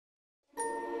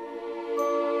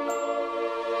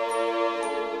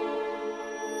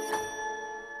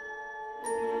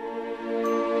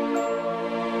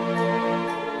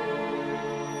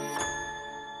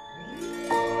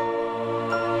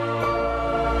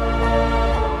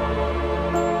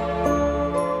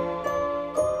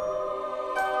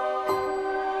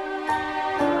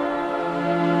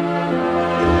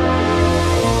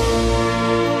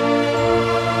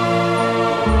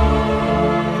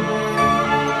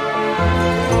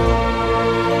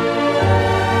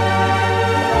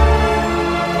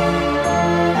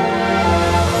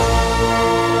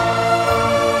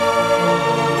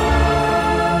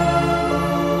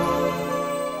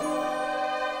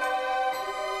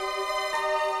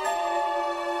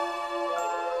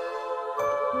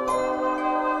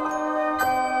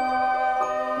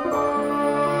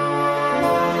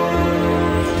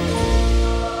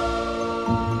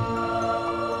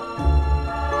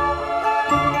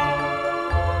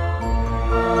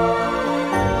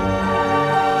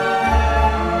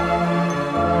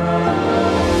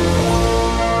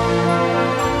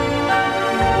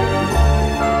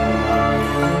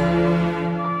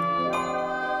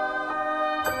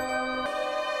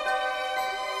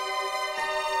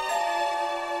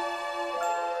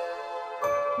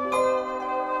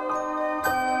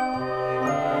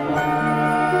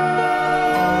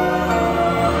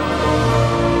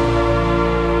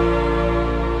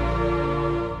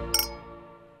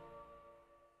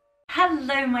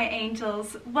Hello my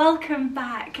angels, welcome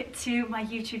back to my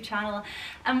YouTube channel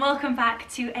and welcome back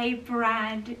to a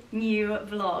brand new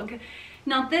vlog.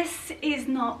 Now this is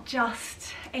not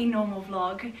just a normal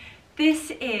vlog,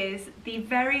 this is the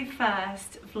very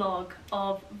first vlog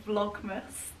of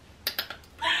Vlogmas.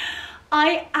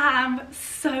 I am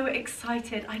so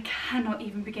excited, I cannot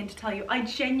even begin to tell you. I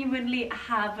genuinely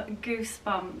have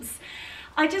goosebumps.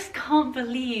 I just can't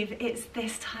believe it's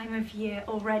this time of year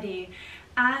already.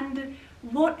 And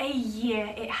what a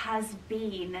year it has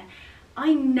been.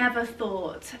 I never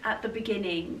thought at the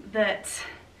beginning that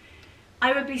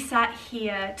I would be sat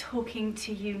here talking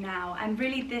to you now, and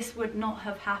really this would not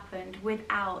have happened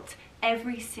without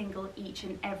each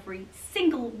and every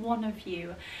single one of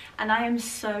you, and I am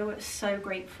so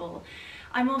grateful.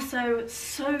 I'm also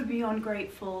so beyond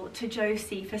grateful to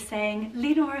Josie for saying,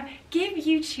 Leonora, give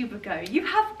YouTube a go. You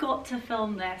have got to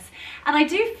film this. And I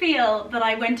do feel that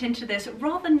I went into this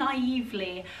rather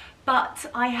naively, but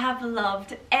I have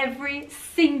loved every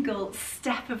single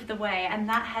step of the way, and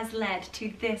that has led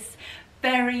to this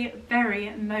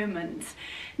very moment.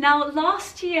 Now,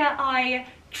 last year I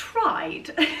tried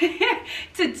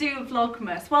to do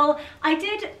Vlogmas. Well, I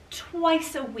did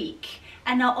twice a week.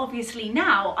 And now obviously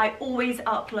now I always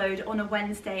upload on a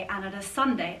Wednesday and on a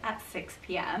Sunday at 6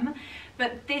 p.m.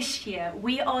 But this year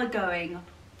we are going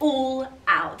all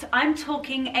out. I'm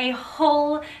talking a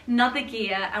whole nother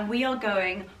gear and we are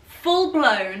going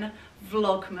full-blown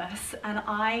Vlogmas, and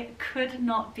I could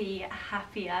not be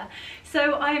happier.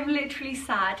 So I am literally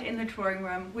sat in the drawing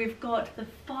room. We've got the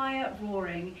fire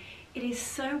roaring. It is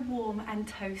so warm and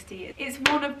toasty. It's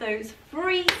one of those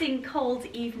freezing cold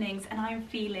evenings and I'm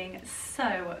feeling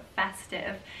so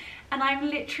festive. And I'm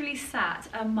literally sat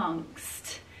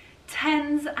amongst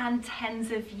tens and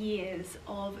tens of years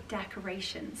of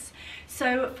decorations.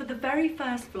 So for the very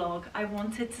first vlog, I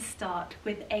wanted to start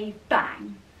with a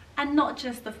bang, and not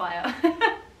just the fire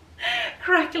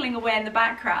crackling away in the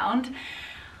background.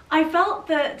 I felt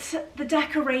that the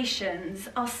decorations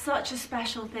are such a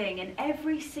special thing, and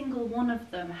every single one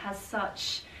of them has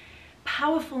such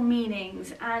powerful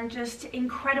meanings and just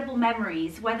incredible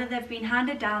memories, whether they've been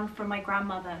handed down from my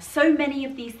grandmother. So many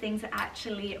of these things are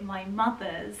actually my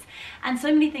mother's, and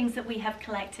so many things that we have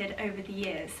collected over the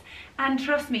years. And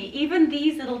trust me, even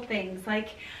these little things, like,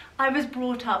 I was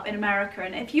brought up in America,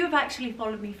 and if you have actually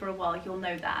followed me for a while, you'll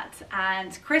know that.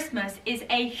 And Christmas is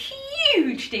a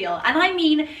huge deal, and I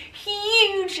mean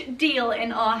huge deal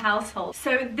in our household.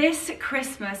 So this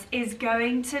Christmas is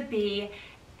going to be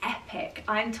epic.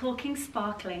 I'm talking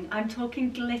sparkling, I'm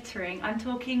talking glittering, I'm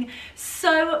talking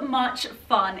so much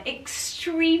fun,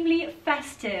 extremely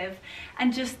festive,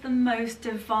 and just the most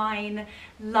divine,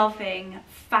 loving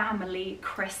family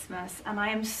Christmas. And I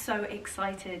am so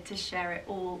excited to share it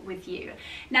all with you.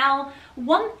 Now,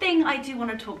 one thing I do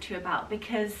want to talk to you about,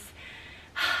 because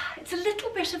it's a little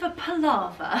bit of a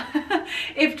palaver,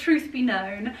 if truth be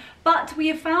known, but we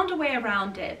have found a way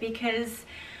around it because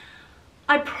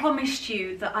I promised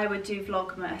you that I would do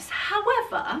Vlogmas.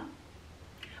 However,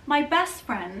 my best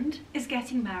friend is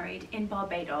getting married in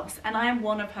Barbados and I am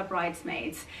one of her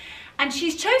bridesmaids. And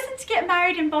she's chosen to get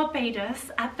married in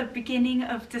Barbados at the beginning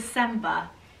of December.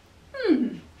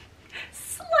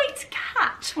 Slight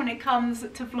catch when it comes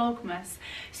to Vlogmas.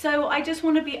 So I just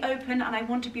want to be open and I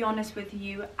want to be honest with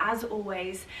you as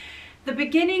always. The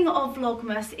beginning of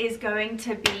Vlogmas is going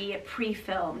to be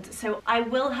pre-filmed, so I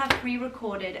will have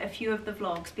pre-recorded a few of the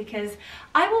vlogs because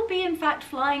I will be in fact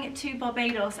flying to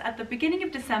Barbados at the beginning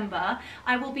of December.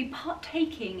 I will be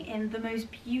partaking in the most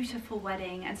beautiful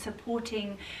wedding and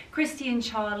supporting Christy and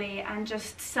Charlie and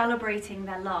just celebrating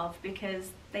their love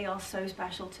because they are so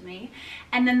special to me.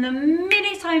 And then the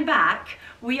minute I'm back,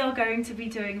 we are going to be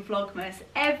doing Vlogmas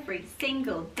every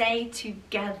single day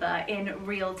together in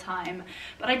real time.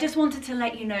 But I just wanted to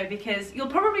let you know because you'll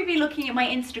probably be looking at my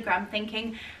Instagram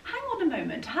thinking, hang on a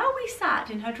moment, how are we sat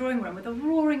in her drawing room with a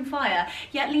roaring fire,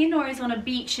 yet Leonora is on a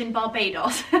beach in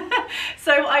Barbados?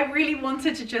 So I really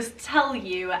wanted to just tell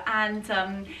you, and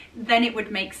then it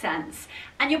would make sense.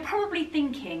 And you're probably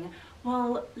thinking,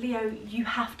 well, Leo, you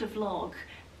have to vlog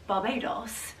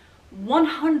Barbados.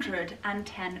 110%.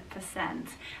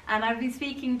 And I've been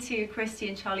speaking to Christy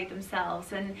and Charlie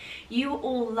themselves, and you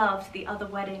all loved the other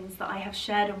weddings that I have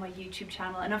shared on my YouTube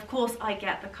channel, and of course I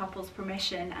get the couple's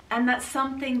permission, and that's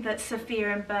something that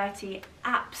Sophia and Bertie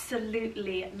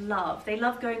absolutely love. They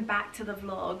love going back to the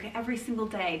vlog every single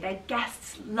day. Their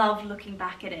guests love looking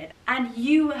back at it, and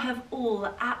you have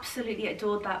all absolutely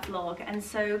adored that vlog. And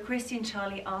so Christy and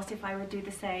Charlie asked if I would do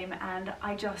the same, and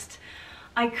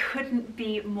I couldn't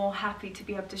be more happy to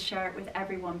be able to share it with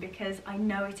everyone because I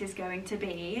know it is going to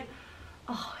be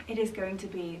Oh, it is going to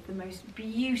be the most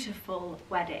beautiful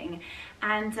wedding,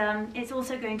 and it's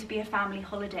also going to be a family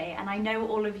holiday, and I know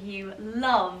all of you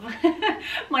love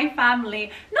my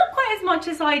family, not quite as much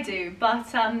as I do,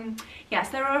 but yes,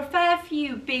 there are a fair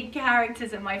few big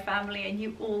characters in my family and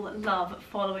you all love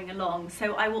following along.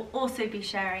 So I will also be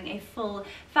sharing a full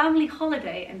family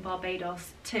holiday in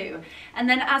Barbados too. And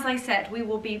then, as I said, we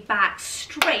will be back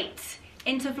straight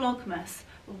into Vlogmas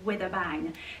with a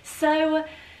bang. So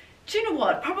do you know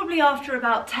what? Probably after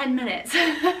about 10 minutes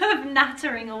of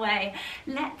nattering away,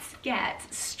 let's get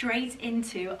straight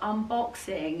into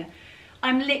unboxing.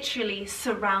 I'm literally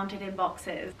surrounded in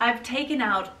boxes. I've taken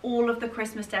out all of the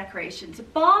Christmas decorations,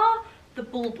 bar the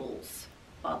baubles.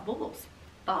 Bar the baubles.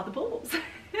 Bar the baubles.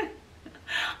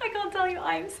 I can't tell you,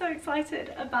 I'm so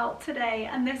excited about today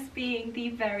and this being the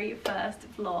very first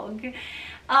vlog.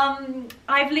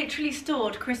 I've literally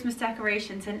stored Christmas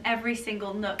decorations in every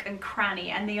single nook and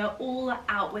cranny, and they are all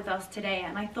out with us today,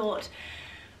 and I thought,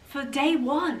 for day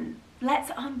one,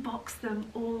 let's unbox them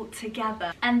all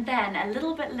together. And then a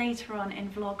little bit later on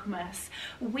in Vlogmas,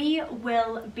 we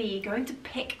will be going to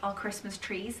pick our Christmas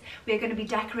trees. We are going to be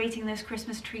decorating those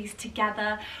Christmas trees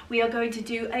together. We are going to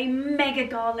do a mega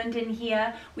garland in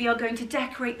here. We are going to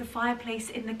decorate the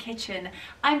fireplace in the kitchen.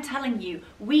 I'm telling you,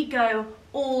 we go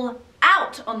all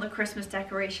out on the Christmas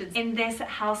decorations in this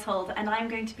household, and I'm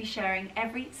going to be sharing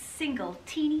every single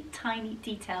teeny tiny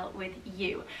detail with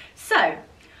you. So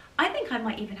I think I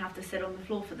might even have to sit on the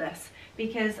floor for this,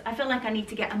 because I feel like I need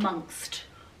to get amongst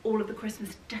all of the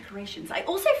Christmas decorations. I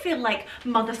also feel like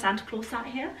Mother Santa Claus sat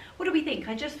here. What do we think?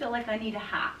 I just feel like I need a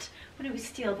hat. Why don't we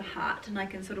steal the hat and I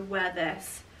can sort of wear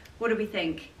this? What do we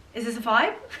think? Is this a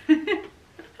vibe?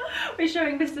 We're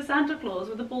showing Mr. Santa Claus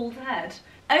with a bald head.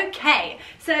 Okay,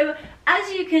 so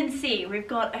as you can see, we've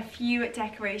got a few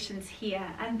decorations here,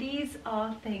 and these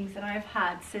are things that I've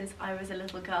had since I was a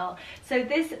little girl. So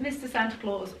this Mr. Santa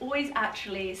Claus always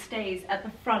actually stays at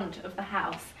the front of the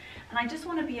house, and I just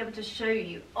want to be able to show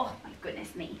you. Oh my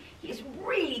goodness me, he is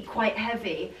really quite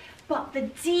heavy, but the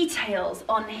details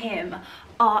on him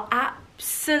are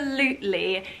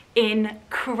absolutely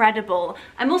incredible.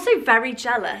 I'm also very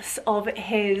jealous of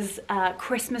his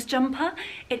Christmas jumper.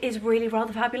 It is really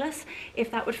rather fabulous.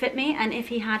 If that would fit me, and if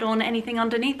he had on anything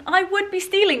underneath, I would be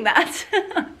stealing that.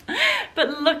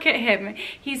 But look at him.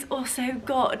 He's also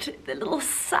got the little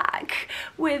sack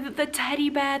with the teddy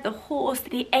bear, the horse,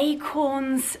 the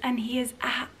acorns, and he is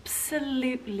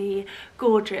absolutely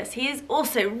gorgeous. He is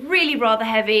also really rather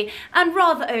heavy and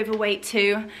rather overweight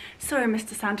too. Sorry, Mr.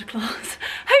 Santa Claus.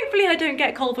 Hopefully I don't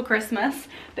get cold for Christmas,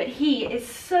 but he is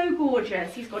so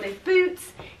gorgeous. He's got his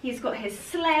boots, he's got his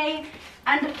sleigh,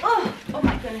 and oh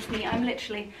my goodness me, I'm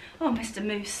literally, oh, Mr.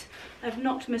 Moose. I've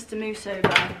knocked Mr. Moose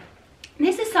over.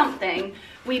 This is something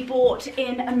we bought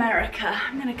in America.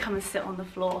 I'm gonna come and sit on the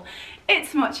floor.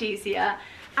 It's much easier.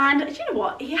 And do you know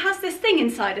what? He has this thing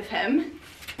inside of him,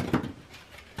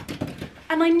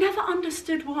 and I never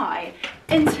understood why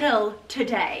until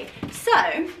today.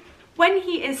 So when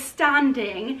he is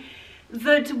standing,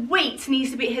 the weight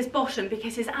needs to be at his bottom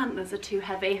because his antlers are too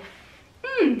heavy.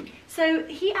 So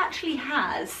he actually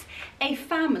has a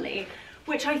family,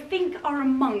 which I think are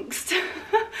amongst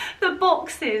the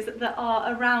boxes that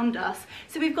are around us.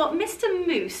 So we've got Mr.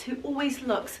 Moose, who always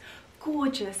looks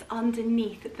gorgeous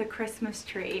underneath the Christmas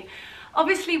tree.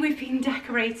 Obviously we've been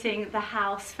decorating the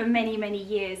house for many, many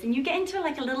years, and you get into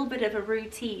like a little bit of a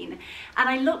routine. And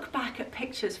I look back at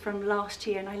pictures from last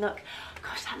year and I look,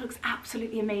 gosh, that looks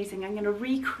absolutely amazing. I'm gonna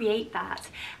recreate that.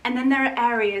 And then there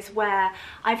are areas where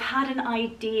I've had an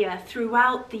idea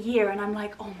throughout the year and I'm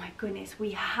like, oh my goodness,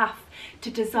 we have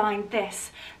to design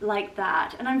this like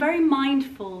that. And I'm very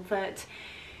mindful that,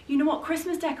 you know what,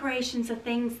 Christmas decorations are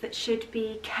things that should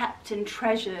be kept and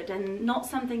treasured, and not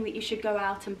something that you should go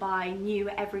out and buy new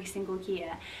every single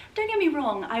year. Don't get me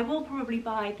wrong, I will probably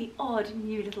buy the odd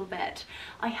new little bit.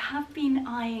 I have been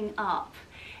eyeing up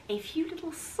a few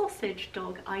little sausage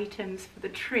dog items for the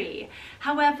tree.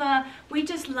 However, we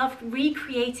just love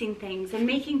recreating things and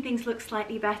making things look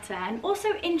slightly better, and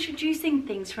also introducing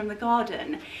things from the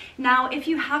garden. Now, if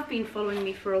you have been following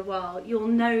me for a while, you'll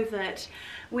know that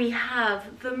we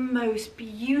have the most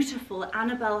beautiful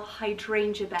Annabelle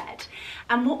hydrangea bed.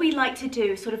 And what we like to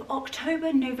do sort of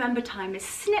October, November time is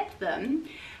snip them,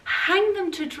 hang them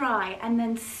to dry, and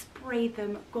then spray spray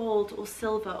them gold or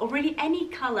silver, or really any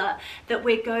colour that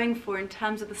we're going for in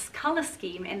terms of the colour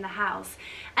scheme in the house.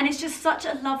 And it's just such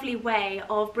a lovely way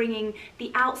of bringing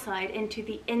the outside into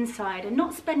the inside and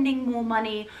not spending more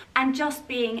money, and just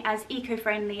being as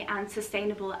eco-friendly and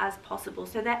sustainable as possible.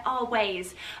 So there are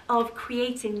ways of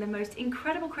creating the most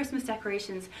incredible Christmas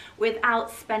decorations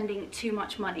without spending too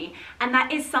much money. And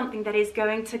that is something that is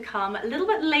going to come a little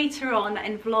bit later on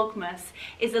in Vlogmas,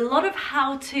 is a lot of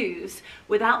how-tos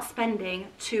without spending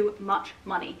too much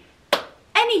money.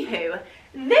 Anywho,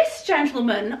 this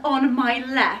gentleman on my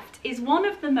left is one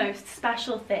of the most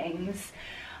special things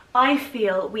I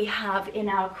feel we have in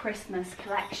our Christmas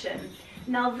collection.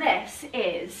 Now this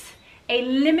is a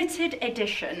limited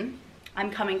edition,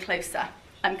 I'm coming closer,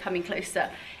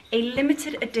 a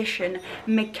limited edition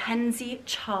Mackenzie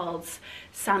Childs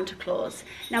Santa Claus.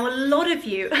 Now a lot of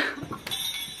you,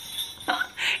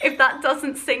 if that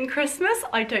doesn't sing Christmas,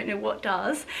 I don't know what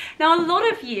does. Now a lot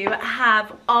of you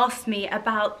have asked me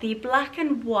about the black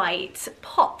and white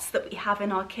pots that we have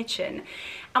in our kitchen.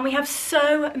 And we have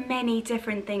so many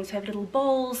different things. We have little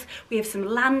bowls, we have some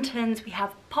lanterns, we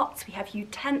have pots, we have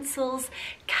utensils,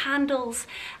 candles.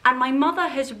 And my mother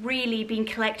has really been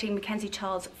collecting Mackenzie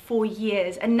Childs for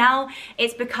years. And now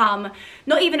it's become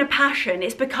not even a passion,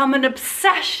 it's become an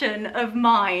obsession of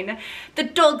mine. The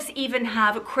dogs even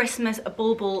have Christmas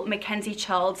Bulbul Mackenzie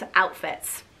Childs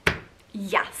outfits.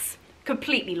 Yes.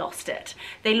 Completely lost it.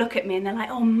 They look at me and they're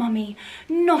like, oh mummy,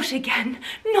 not again,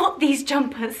 not these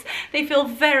jumpers. They feel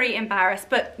very embarrassed,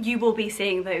 but you will be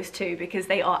seeing those too because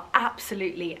they are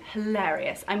absolutely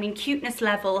hilarious. I mean, cuteness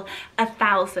level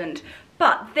 1000.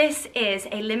 But this is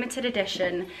a limited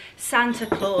edition Santa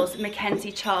Claus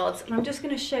Mackenzie Childs, and I'm just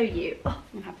going to show you, oh, I'm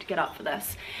going to have to get up for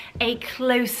this, a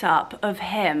close-up of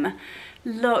him.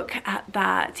 Look at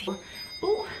that.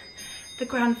 Oh, the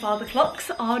grandfather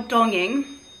clocks are donging.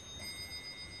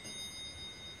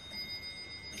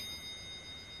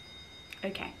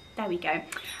 Okay, there we go.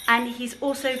 And he's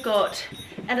also got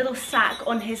a little sack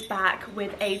on his back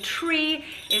with a tree.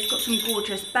 It's got some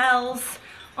gorgeous bells.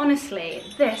 Honestly,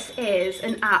 this is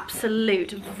an absolute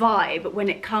vibe when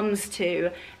it comes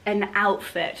to an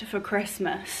outfit for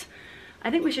Christmas. I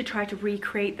think we should try to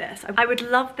recreate this. I would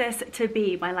love this to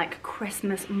be my like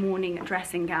Christmas morning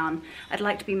dressing gown. I'd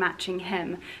like to be matching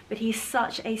him, but he's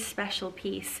such a special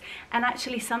piece, and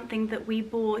actually something that we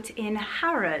bought in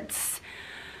Harrods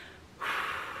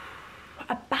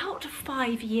about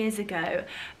 5 years ago,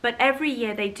 but every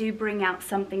year they do bring out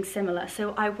something similar,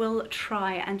 so I will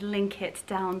try and link it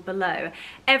down below.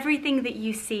 Everything that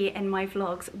you see in my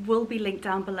vlogs will be linked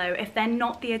down below. If they're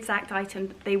not the exact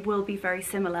item, they will be very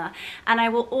similar, and I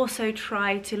will also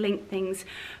try to link things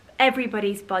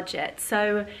everybody's budget.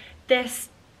 So this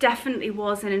definitely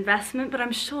was an investment, but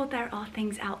I'm sure there are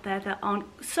things out there that aren't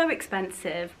so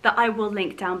expensive that I will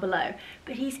link down below.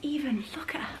 But he's even,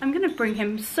 look at, I'm gonna bring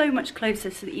him so much closer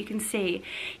so that you can see.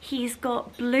 He's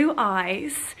got blue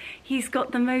eyes, he's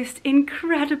got the most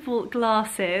incredible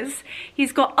glasses,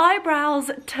 he's got eyebrows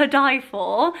to die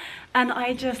for, and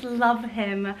I just love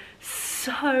him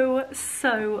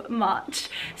so much.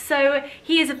 So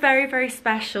he is a very, very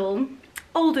special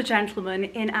older gentleman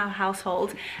in our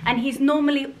household, and he's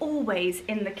normally always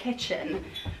in the kitchen.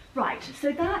 Right,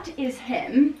 so that is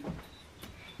him.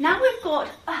 Now we've got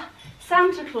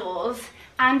Santa Claus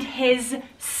and his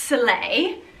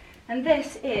sleigh, and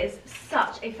this is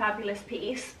such a fabulous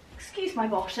piece. Excuse my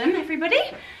bottom, everybody.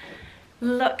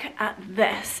 Look at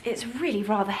this, it's really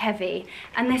rather heavy,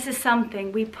 and this is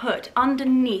something we put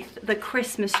underneath the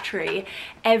Christmas tree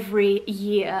every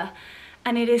year.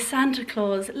 And it is Santa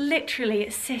Claus literally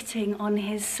sitting on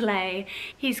his sleigh.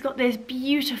 He's got this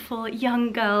beautiful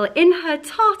young girl in her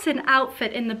tartan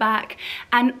outfit in the back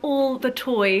and all the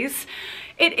toys.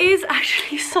 It is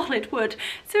actually solid wood,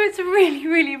 so it's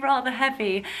really rather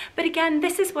heavy. But again,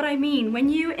 this is what I mean. When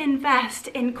you invest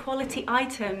in quality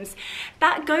items,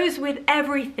 that goes with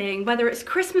everything, whether it's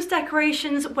Christmas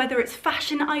decorations, whether it's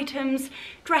fashion items,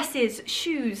 dresses,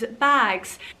 shoes,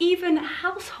 bags, even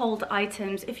household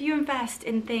items. If you invest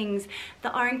in things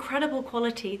that are incredible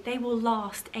quality, they will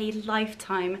last a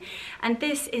lifetime. And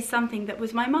this is something that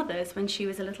was my mother's when she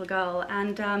was a little girl.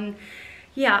 And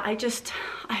yeah,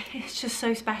 it's just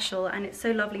so special, and it's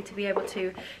so lovely to be able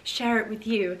to share it with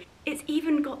you. It's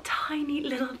even got tiny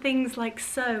little things like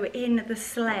so in the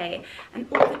sleigh, and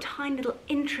all the tiny little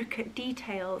intricate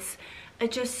details are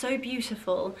just so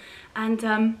beautiful. And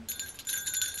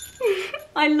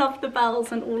I love the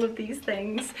bells and all of these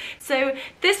things. So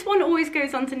this one always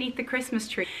goes underneath the Christmas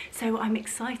tree, so I'm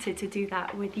excited to do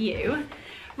that with you.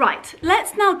 Right,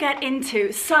 let's now get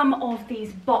into some of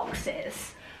these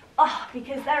boxes.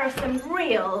 because there are some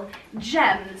real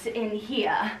gems in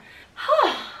here.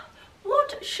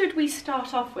 What should we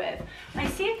start off with? I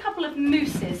see a couple of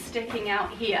mooses sticking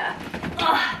out here.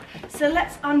 So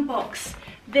let's unbox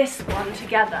this one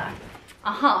together.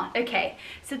 Okay.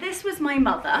 So this was my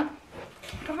mother,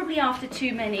 probably after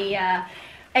too many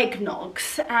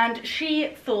eggnogs, and she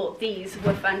thought these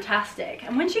were fantastic.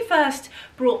 And when she first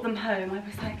brought them home, I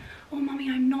was like, oh mummy,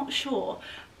 I'm not sure.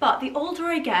 But the older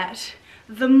I get,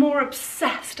 the more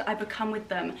obsessed I become with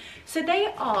them. So they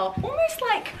are almost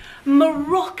like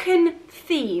Moroccan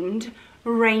themed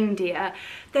reindeer.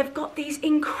 They've got these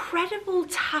incredible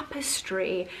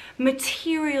tapestry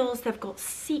materials, they've got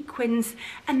sequins,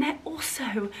 and they're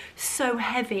also so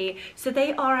heavy. So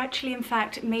they are actually in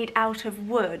fact made out of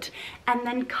wood and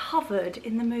then covered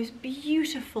in the most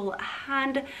beautiful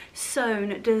hand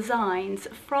sewn designs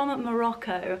from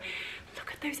Morocco.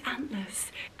 Look at those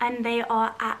antlers, and they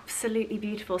are absolutely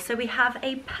beautiful. So we have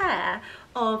a pair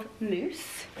of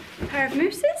moose, a pair of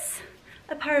mooses,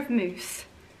 a pair of moose,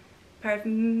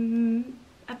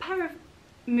 a pair of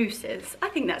mooses. I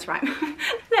think that's right.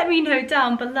 Let me know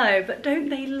down below, but don't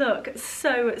they look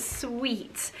so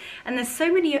sweet? And there's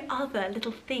so many other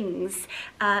little things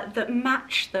that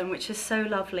match them, which is so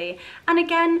lovely. And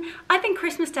again, I think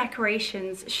Christmas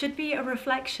decorations should be a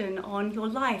reflection on your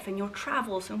life and your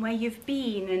travels and where you've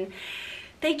been, and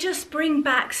they just bring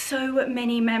back so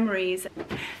many memories.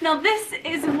 Now this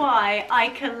is why I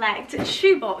collect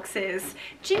shoe boxes.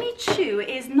 Jimmy Choo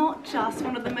is not just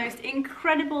one of the most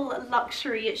incredible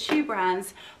luxury shoe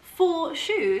brands for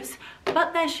shoes,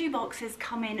 but their shoe boxes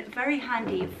come in very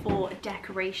handy for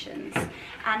decorations.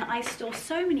 And I store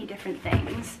so many different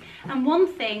things. And one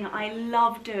thing I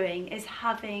love doing is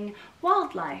having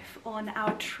wildlife on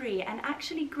our tree and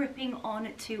actually gripping on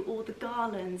to all the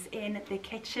garlands in the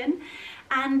kitchen.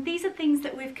 And these are things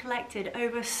that we've collected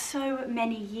over so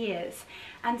many years.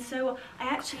 And so I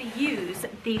actually use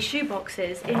these shoe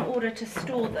boxes in order to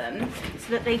store them so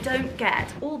that they don't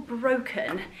get all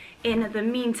broken in the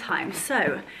meantime.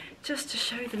 So just to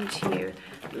show them to you,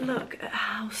 look at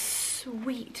how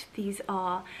sweet these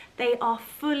are. They are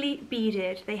fully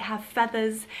beaded, they have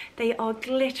feathers, they are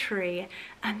glittery,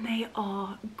 and they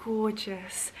are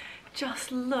gorgeous.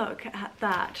 Just look at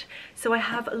that. So I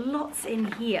have lots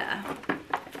in here.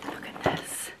 Look at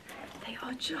this. They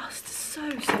are just so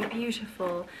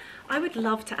beautiful. I would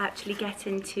love to actually get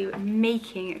into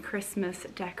making Christmas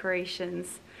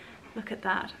decorations. Look at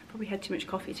that. I probably had too much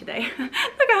coffee today. Look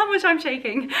at how much I'm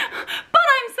shaking. But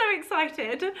I'm so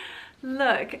excited.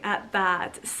 Look at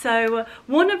that. So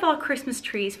one of our Christmas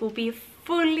trees will be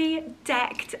fully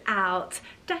decked out.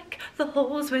 Deck the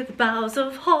halls with boughs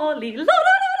of holly. La, la,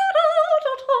 la,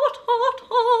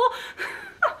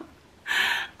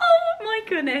 oh my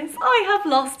goodness, I have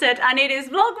lost it, and it is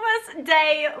Vlogmas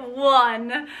day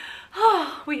 1.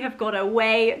 We have got a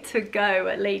way to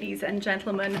go, ladies and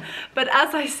gentlemen. But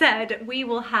as I said, we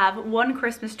will have one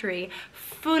Christmas tree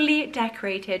fully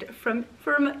decorated from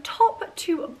top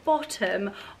to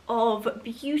bottom of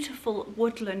beautiful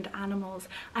woodland animals.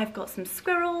 I've got some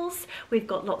squirrels, we've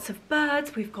got lots of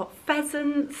birds, we've got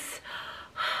pheasants.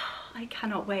 I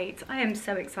cannot wait. I am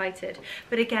so excited.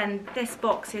 But again, this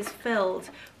box is filled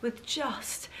with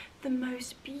just the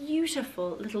most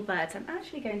beautiful little birds. I'm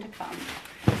actually going to come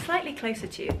slightly closer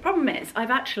to you. Problem is, I've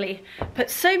actually put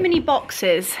so many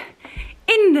boxes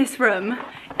in this room,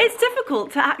 it's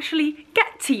difficult to actually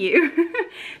get to you.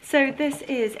 So this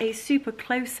is a super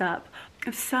close-up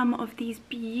of some of these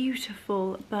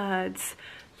beautiful birds.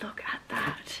 Look at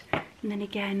that. And then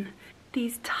again,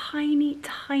 these tiny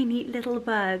little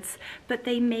birds, but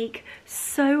they make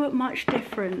so much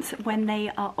difference when they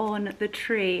are on the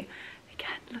tree.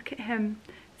 Again, look at him.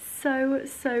 So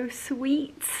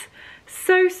sweet.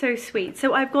 So sweet.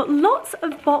 So I've got lots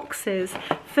of boxes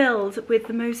filled with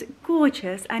the most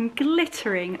gorgeous and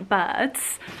glittering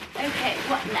birds. Okay,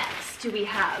 what next do we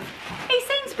have? A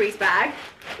Sainsbury's bag.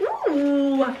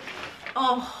 Ooh.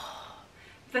 Oh,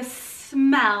 the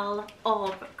smell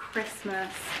of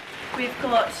Christmas. We've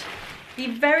got the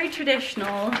very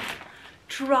traditional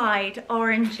dried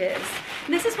oranges.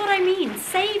 And this is what I mean.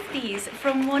 Save these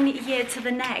from one year to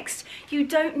the next. You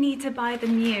don't need to buy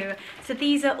them new. So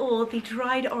these are all the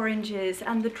dried oranges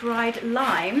and the dried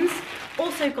limes.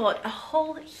 Also got a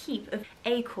whole heap of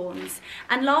acorns.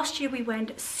 And last year we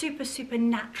went super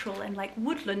natural and like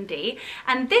woodlandy.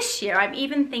 And this year I'm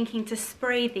even thinking to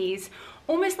spray these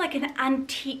almost like an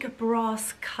antique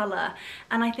brass color,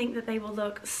 and I think that they will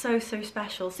look so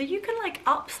special. So you can like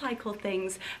upcycle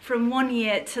things from one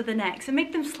year to the next and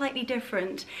make them slightly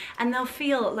different, and they'll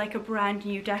feel like a brand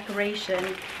new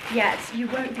decoration, yet you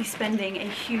won't be spending a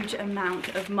huge amount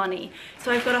of money.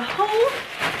 So I've got a whole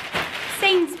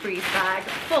Sainsbury's bag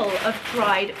full of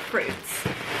dried fruits.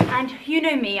 And you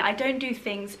know me, I don't do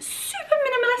things super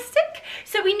minimalistic,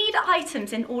 so we need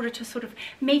items in order to sort of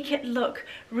make it look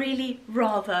really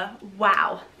rather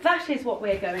wow. That is what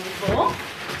we're going for.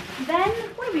 Then,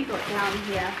 what have we got down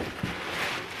here?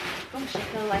 Gosh, I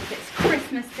feel like it's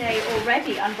Christmas Day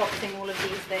already unboxing all of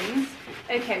these things.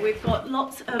 Okay, we've got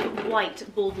lots of white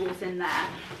baubles in there,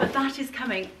 but that is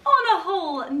coming on a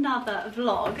whole nother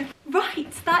vlog.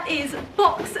 Right, that is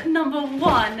box number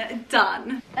 1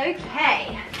 done.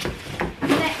 Okay,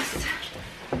 next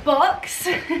box.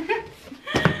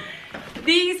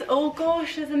 These, oh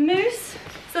gosh, there's a moose.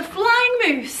 It's a flying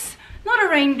moose, not a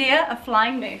reindeer, a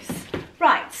flying moose.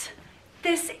 Right.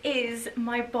 This is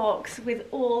my box with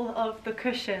all of the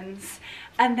cushions,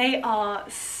 and they are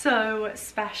so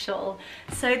special.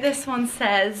 So this one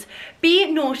says,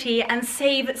 "Be naughty and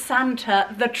save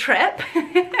Santa the trip."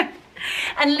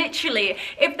 And literally,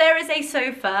 if there is a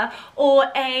sofa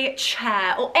or a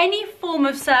chair or any form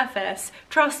of surface,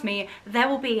 trust me, there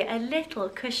will be a little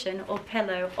cushion or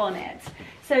pillow on it.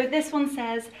 So this one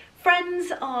says,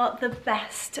 "Friends are the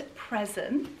best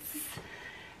presents."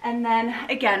 And then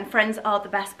again, friends are the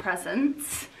best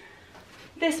presents.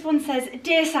 This one says,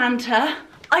 "Dear Santa,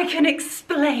 I can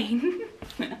explain."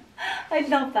 I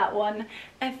love that one.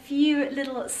 A few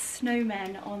little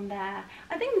snowmen on there.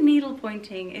 I think needle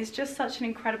pointing is just such an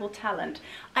incredible talent.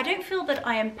 I don't feel that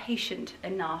I am patient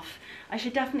enough. I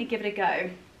should definitely give it a go.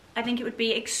 I think it would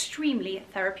be extremely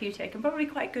therapeutic and probably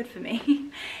quite good for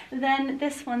me. Then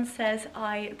this one says,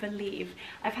 "I believe."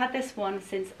 I've had this one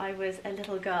since I was a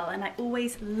little girl, and I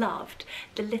always loved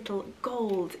the little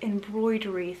gold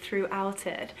embroidery throughout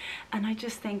it. And I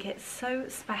just think it's so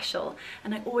special,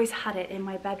 and I always had it in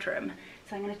my bedroom.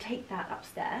 So I'm going to take that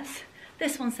upstairs.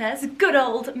 This one says, "Good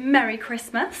old Merry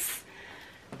Christmas."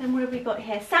 Then what have we got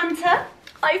here? "Santa,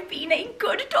 I've been a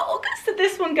good dog." So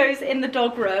this one goes in the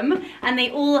dog room, and they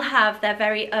all have their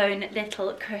very own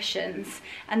little cushions,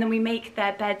 and then we make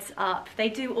their beds up. They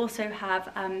do also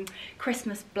have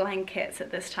Christmas blankets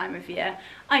at this time of year.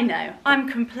 I know, I'm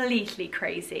completely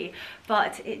crazy,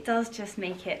 but it does just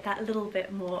make it that little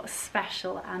bit more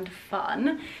special and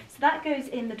fun. So that goes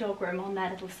in the dog room on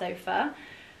their little sofa.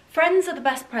 Friends are the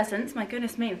best presents. My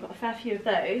goodness me, we've got a fair few of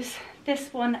those.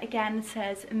 This one again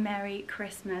says Merry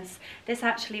Christmas. This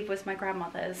actually was my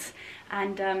grandmother's,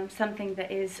 and something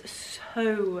that is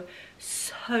so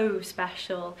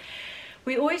special.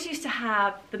 We always used to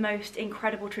have the most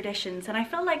incredible traditions, and I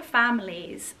feel like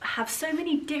families have so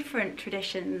many different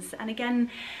traditions, and again,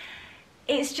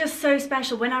 it's just so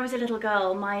special. When I was a little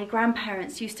girl, my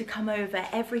grandparents used to come over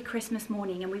every Christmas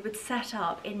morning, and we would set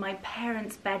up in my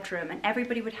parents' bedroom, and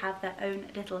everybody would have their own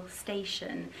little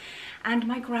station. And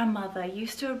my grandmother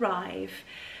used to arrive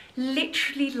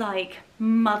literally like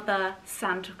Mother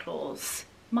Santa Claus.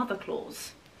 Mother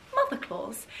Claus. Mother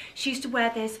Claus. She used to wear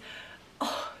this,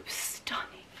 oh, stunning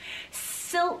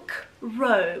silk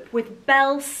robe with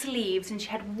bell sleeves, and she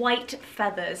had white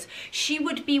feathers. She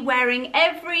would be wearing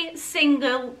every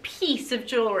single piece of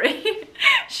jewellery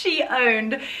she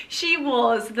owned. She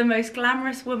was the most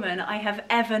glamorous woman I have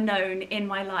ever known in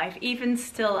my life. Even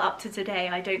still up to today,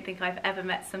 I don't think I've ever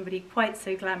met somebody quite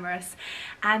so glamorous,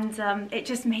 and it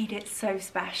just made it so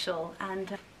special.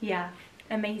 And yeah,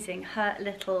 amazing. Her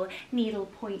little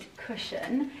needlepoint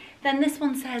cushion. Then this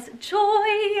one says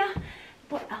joy.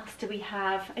 What else do we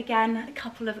have? Again, a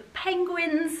couple of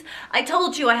penguins. I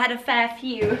told you I had a fair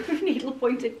few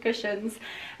needle-pointed cushions.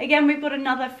 Again, we've got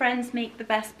another friends make the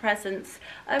best presents.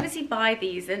 I obviously buy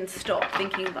these and stop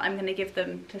thinking that I'm going to give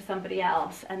them to somebody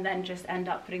else, and then just end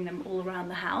up putting them all around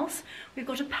the house. We've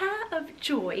got a pair of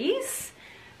joys.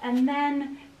 And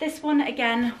then this one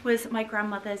again was my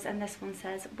grandmother's, and this one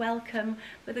says welcome,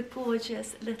 with a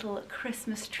gorgeous little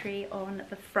Christmas tree on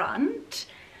the front.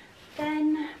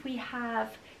 Then we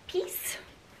have peace.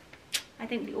 I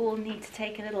think we all need to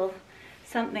take a little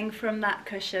something from that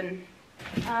cushion.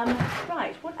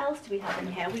 Right, what else do we have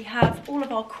in here? We have all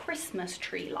of our Christmas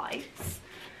tree lights.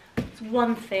 It's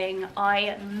one thing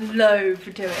I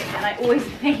loathe doing, and I always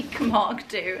make Mark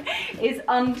do, is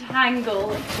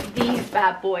untangle these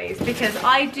bad boys, because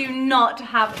I do not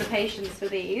have the patience for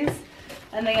these.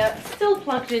 And they are still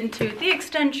plugged into the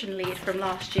extension lead from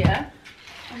last year.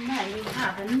 And then we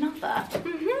have another.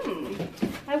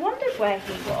 I wondered where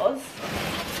he was.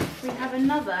 We have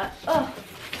another. Oh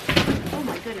oh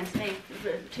my goodness me,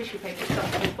 the tissue paper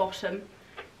stuck on the bottom.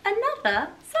 Another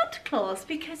Santa Claus,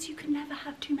 because you can never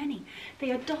have too many.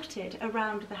 They are dotted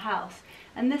around the house.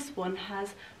 And this one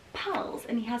has pearls,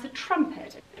 and he has a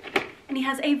trumpet. And he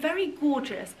has a very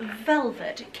gorgeous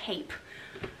velvet cape.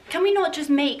 Can we not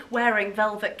just make wearing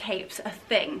velvet capes a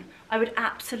thing? I would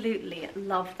absolutely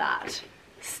love that.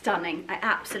 Stunning. I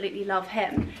absolutely love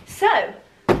him. So,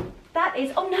 that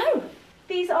is, oh no,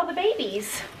 these are the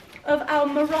babies of our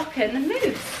Moroccan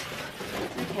moose.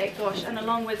 Okay, gosh, and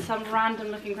along with some random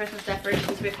looking Christmas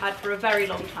decorations we've had for a very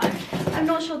long time. I'm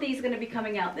not sure these are going to be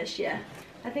coming out this year.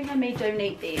 I think I may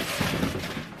donate these.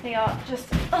 They are just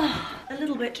a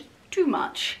little bit too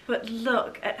much. But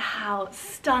look at how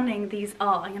stunning these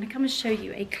are. I'm going to come and show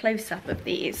you a close-up of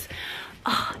these.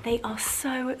 Oh, they are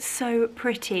so, so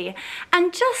pretty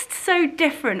and just so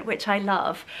different, which I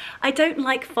love. I don't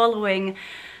like following,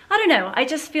 I don't know, I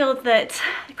just feel that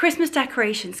Christmas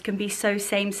decorations can be so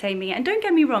samey. And don't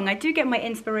get me wrong, I do get my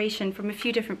inspiration from a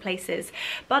few different places,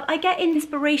 but I get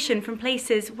inspiration from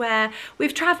places where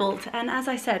we've travelled. And as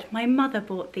I said, my mother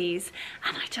bought these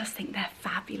and I just think they're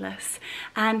fabulous.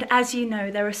 And as you know,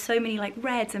 there are so many like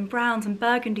reds and browns and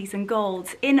burgundies and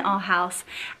golds in our house,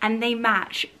 and they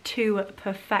match to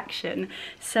perfection.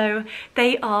 So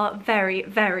they are very,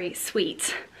 very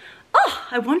sweet. Oh,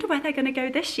 I wonder where they're going to go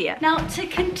this year. Now, to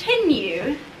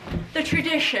continue the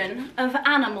tradition of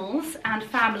animals and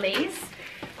families,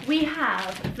 we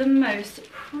have the most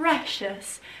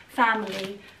precious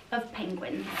family of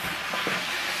penguins.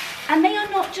 And they are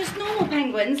not just normal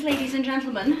penguins, ladies and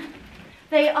gentlemen.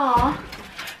 They are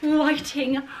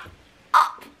lighting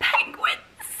up penguins.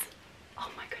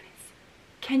 Oh my goodness.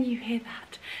 Can you hear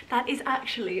that? That is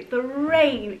actually the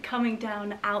rain coming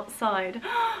down outside.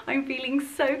 I'm feeling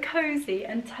so cozy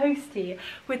and toasty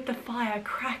with the fire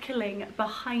crackling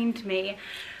behind me.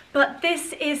 But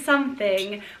this is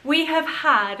something we have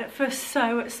had for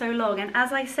so long. And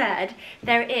as I said,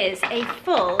 there is a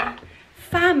full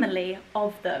family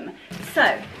of them.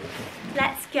 So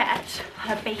let's get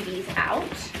her babies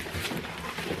out.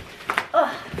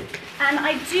 Oh, and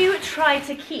I do try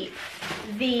to keep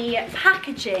the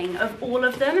packaging of all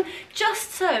of them,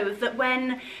 just so that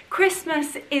when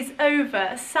Christmas is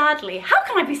over, sadly, how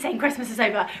can I be saying Christmas is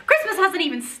over? Christmas hasn't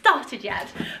even started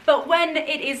yet. But when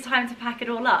it is time to pack it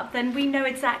all up, then we know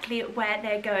exactly where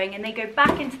they're going, and they go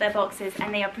back into their boxes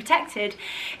and they are protected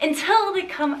until they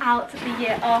come out the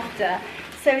year after.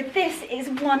 So this is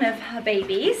one of her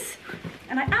babies,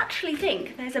 and I actually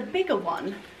think there's a bigger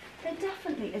one. There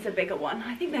definitely is a bigger one.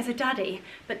 I think there's a daddy,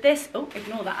 but this, oh,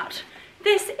 ignore that.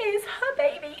 This is her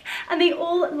baby, and they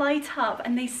all light up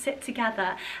and they sit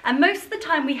together. And most of the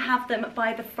time we have them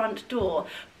by the front door,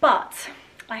 but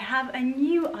I have a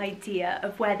new idea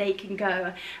of where they can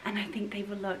go, and I think they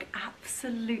will look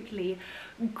absolutely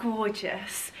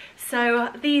gorgeous. So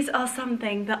these are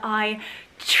something that I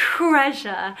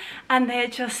treasure, and they're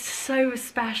just so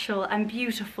special and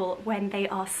beautiful when they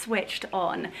are switched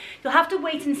on. You'll have to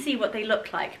wait and see what they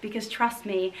look like, because trust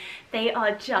me, they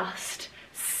are just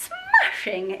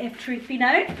smashing, if truth be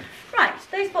known. Right,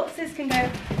 those boxes can go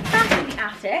back in the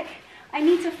attic. I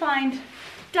need to find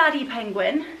Daddy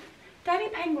Penguin. Daddy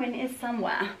Penguin is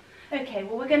somewhere. Okay,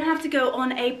 well, we're going to have to go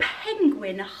on a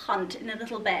penguin hunt in a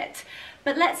little bit.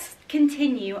 But let's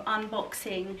continue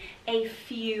unboxing a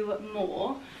few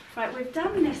more. Right, we've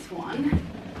done this one.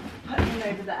 Put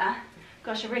him over there.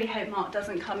 Gosh, I really hope Mark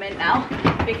doesn't come in now,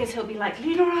 because he'll be like,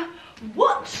 Leonora,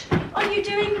 what are you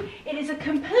doing? It is a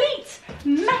complete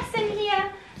mess in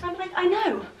here. I'm like, I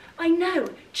know,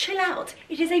 chill out.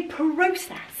 It is a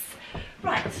process.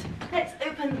 Right, let's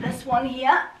open this one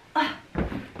here.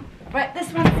 Right,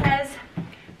 this one says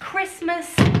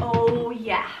Christmas, oh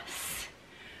yes.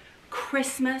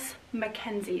 Christmas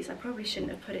Mackenzies. I probably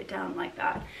shouldn't have put it down like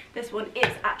that. This one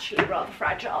is actually rather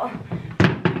fragile.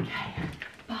 Okay,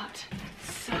 but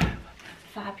so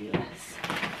fabulous.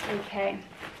 Okay.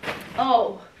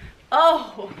 Oh,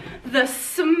 the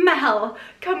smell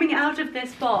coming out of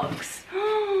this box.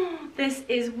 This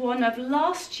is one of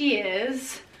last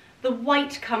year's The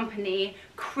White Company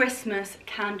Christmas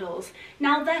candles.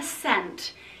 Now their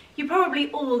scent, you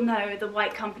probably all know the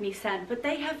White Company scent, but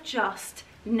they have just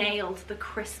nailed the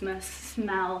Christmas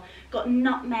smell. Got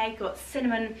nutmeg, got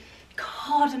cinnamon,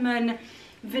 cardamom,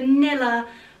 vanilla.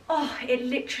 Oh, it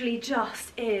literally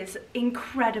just is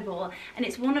incredible. And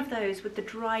it's one of those with the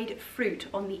dried fruit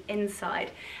on the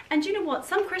inside. And you know what?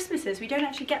 Some Christmases we don't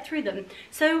actually get through them.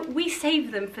 So we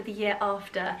save them for the year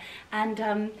after.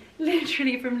 And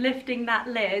literally from lifting that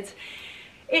lid,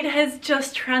 it has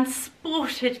just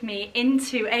transported me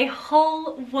into a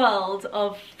whole world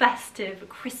of festive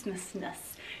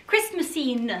Christmasness.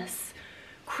 Christmassiness.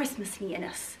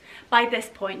 Christmassiness. By this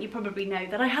point, you probably know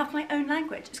that I have my own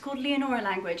language. It's called Leonora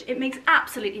language. It makes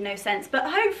absolutely no sense, but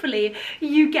hopefully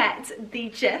you get the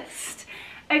gist.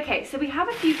 Okay, so we have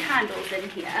a few candles in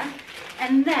here,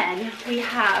 and then we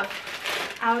have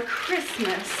our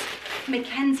Christmas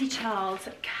Mackenzie Charles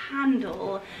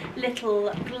candle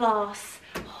little glass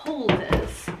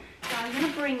holders. So I'm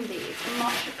going to bring these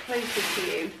much closer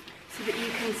to you so that you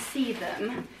can see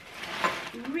them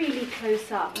really close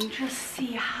up and just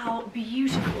see how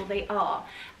beautiful they are.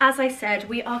 As I said,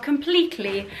 we are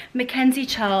completely Mackenzie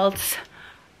Charles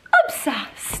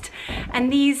obsessed.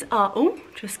 And these are, oh,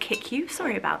 just kick you,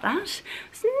 sorry about that. I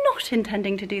was not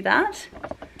intending to do that.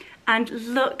 And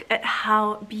look at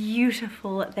how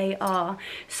beautiful they are.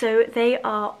 So they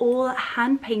are all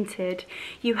hand painted.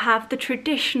 You have the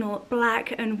traditional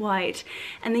black and white,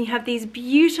 and then you have these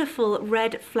beautiful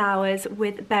red flowers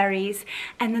with berries,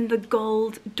 and then the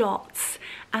gold dots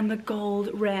and the gold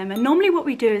rim. And normally what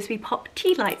we do is we pop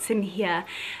tea lights in here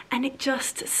and it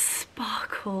just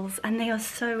sparkles, and they are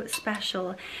so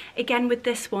special. Again, with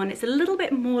this one, it's a little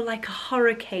bit more like a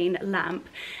hurricane lamp.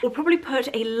 We'll probably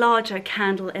put a larger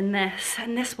candle in this,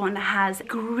 and this one has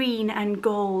green and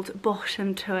gold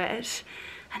bottom to it.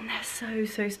 And they're so,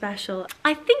 so special.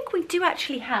 I think we do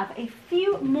actually have a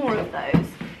few more of those.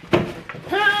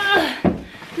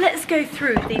 Let's go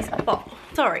through these bottles.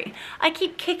 Sorry, I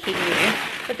keep kicking you,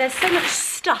 but there's so much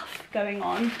stuff going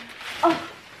on. Oh,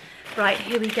 right,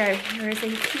 here we go. Here is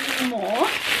a few more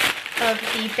of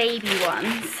the baby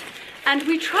ones. And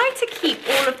we try to keep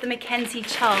all of the Mackenzie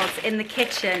Charles in the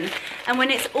kitchen, and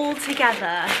when it's all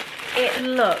together, it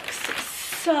looks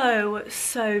so,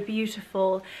 so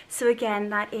beautiful. So again,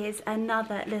 that is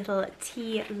another little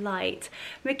tea light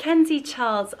Mackenzie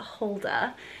Charles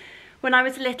holder. When I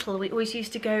was little, we always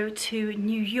used to go to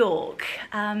New York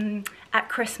at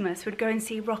Christmas. We'd go and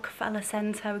see Rockefeller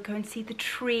Center, we'd go and see the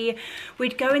tree,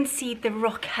 we'd go and see the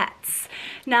Rockettes.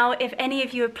 Now, if any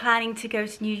of you are planning to go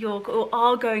to New York or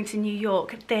are going to New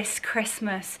York this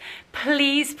Christmas,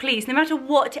 please, please, no matter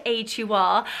what age you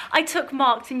are, I took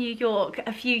Mark to New York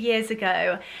a few years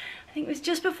ago. I think it was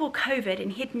just before COVID,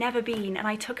 and he'd never been, and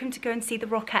I took him to go and see the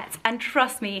Rockettes, and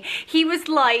trust me, he was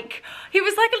like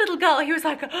a little girl. He was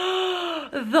like, oh,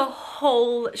 the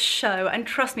whole show. And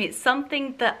trust me, it's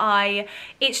something that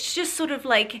it's just sort of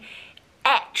like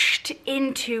etched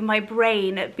into my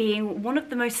brain being one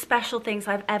of the most special things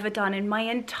I've ever done in my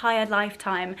entire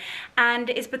lifetime. And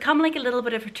it's become like a little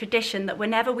bit of a tradition that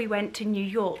whenever we went to New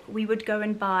York, we would go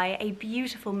and buy a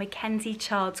beautiful Mackenzie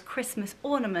Charles Christmas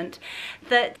ornament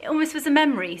that almost was a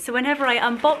memory. So whenever I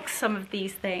unbox some of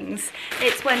these things,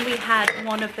 it's when we had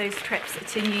one of those trips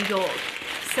to New York.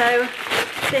 So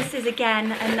this is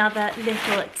again another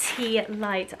little tea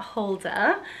light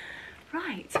holder.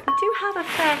 Right, we do have a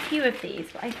fair few of these,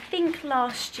 but I think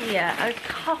last year a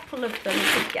couple of them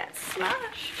did get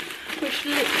smashed, which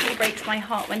literally breaks my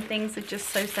heart when things are just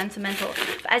so sentimental.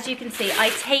 But as you can see, I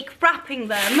take wrapping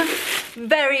them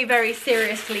very, very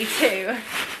seriously too.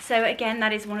 So again,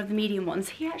 that is one of the medium ones.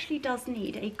 He actually does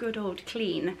need a good old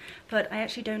clean, but I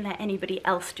actually don't let anybody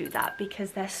else do that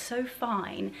because they're so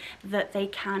fine that they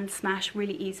can smash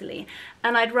really easily.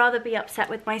 And I'd rather be upset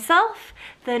with myself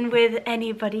than with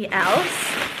anybody else.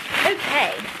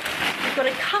 Okay, we've got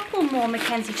a couple more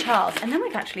Mackenzie Charles, and then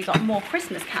we've actually got more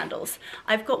Christmas candles.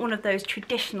 I've got one of those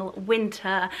traditional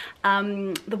winter,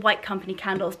 the White Company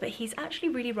candles, but he's actually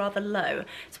really rather low.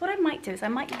 So what I might do is I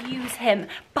might use him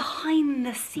behind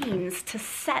the scenes to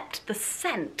set the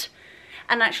scent,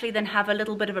 and actually then have a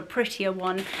little bit of a prettier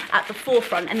one at the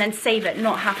forefront and then save it,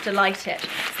 not have to light it. So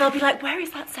they'll be like, where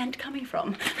is that scent coming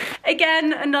from?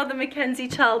 Again, another Mackenzie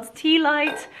Charles tea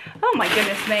light. Oh my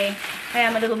goodness me, I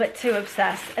am a little bit too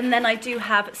obsessed. And then I do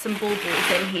have some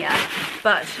baubles in here,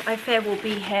 but I fear we'll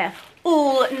be here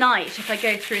all night if I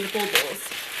go through the baubles.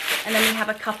 And then we have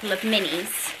a couple of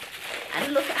minis.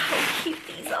 And look at how cute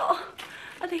these are.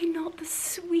 Are they not the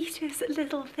sweetest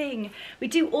little thing? We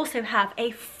do also have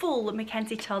a full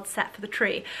Mackenzie Charles set for the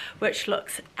tree, which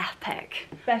looks epic,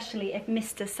 especially if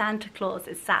Mr. Santa Claus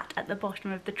is sat at the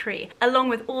bottom of the tree, along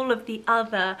with all of the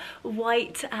other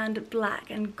white and black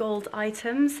and gold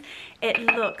items. It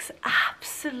looks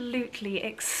absolutely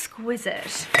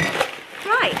exquisite.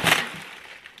 Right.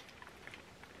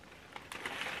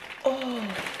 Oh,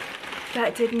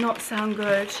 that did not sound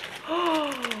good.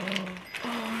 Oh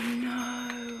no.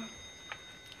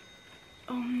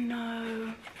 Oh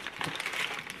no.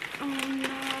 Oh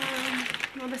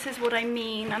no. Well, this is what I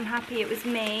mean. I'm happy it was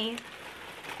me.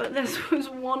 But this was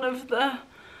one of the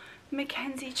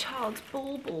Mackenzie Charles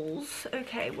baubles.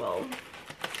 Okay, well.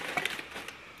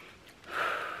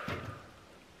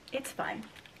 It's fine.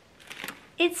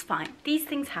 It's fine. These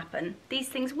things happen. These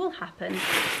things will happen.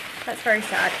 That's very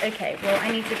sad. Okay, well,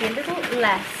 I need to be a little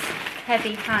less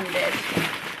heavy-handed.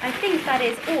 I think that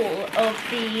is all of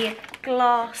the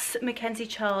glass Mackenzie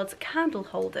Childs candle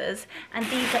holders, and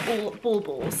these are all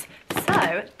baubles.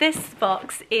 So this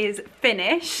box is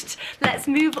finished. Let's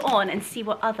move on and see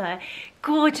what other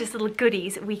gorgeous little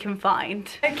goodies we can find.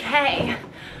 Okay,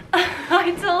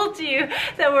 I told you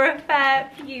there were a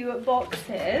fair few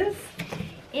boxes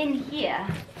in here.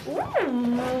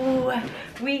 Ooh,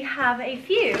 we have a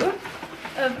few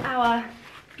of our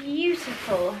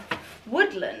beautiful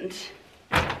woodland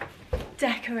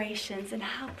decorations, and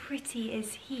how pretty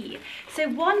is he? So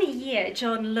one year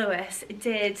John Lewis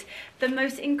did the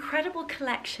most incredible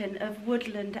collection of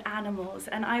woodland animals,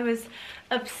 and I was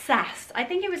obsessed. I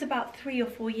think it was about 3 or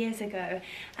 4 years ago,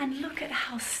 and look at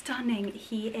how stunning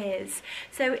he is.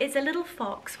 So it's a little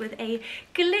fox with a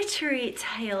glittery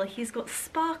tail. He's got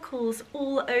sparkles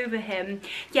all over him,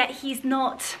 yet he's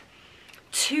not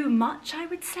too much, I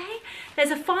would say.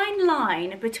 There's a fine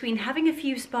line between having a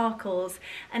few sparkles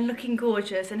and looking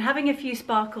gorgeous, and having a few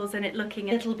sparkles and it looking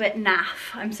a little bit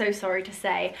naff, I'm so sorry to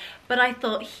say. But I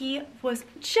thought he was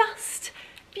just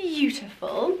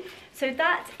beautiful. So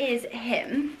that is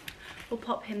him. We'll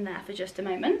pop him there for just a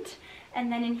moment.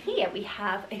 And then in here we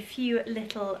have a few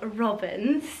little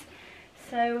robins.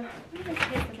 So where is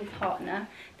his little partner?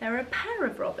 There are a pair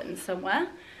of robins somewhere.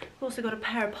 We've also got a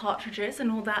pair of partridges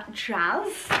and all that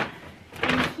jazz.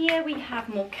 In here we have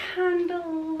more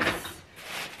candles.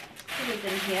 What is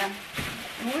in here?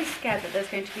 I'm always scared that there's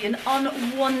going to be an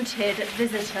unwanted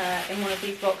visitor in one of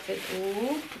these boxes.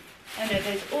 Ooh. Oh no,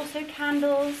 there's also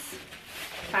candles.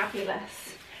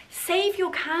 Fabulous. Save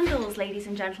your candles, ladies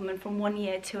and gentlemen, from one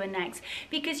year to the next,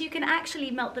 because you can actually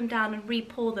melt them down and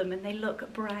re-pour them and they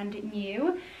look brand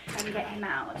new. And get him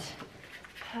out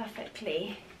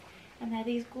perfectly. And they're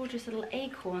these gorgeous little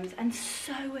acorns, and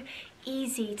so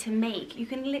easy to make. You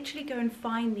can literally go and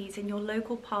find these in your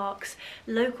local parks,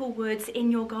 local woods,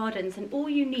 in your gardens, and all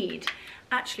you need,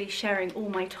 actually sharing all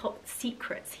my top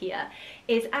secrets here,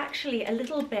 is actually a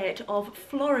little bit of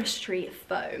floristry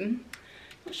foam.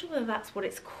 Not sure whether that's what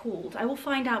it's called. I will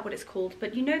find out what it's called,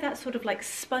 but you know that sort of like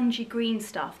spongy green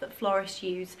stuff that florists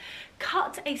use.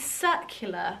 Cut a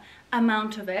circular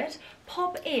amount of it,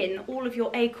 pop in all of your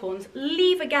acorns,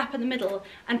 leave a gap in the middle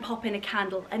and pop in a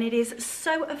candle, and it is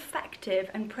so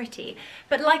effective and pretty.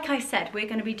 But like I said, we're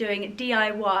going to be doing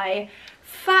DIY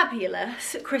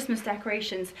fabulous Christmas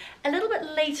decorations a little bit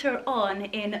later on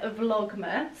in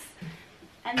Vlogmas.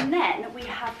 And then we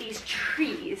have these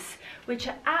trees, which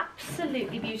are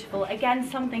absolutely beautiful. Again,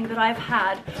 something that I've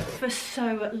had for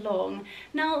so long.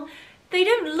 Now, they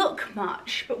don't look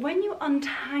much, but when you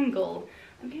untangle,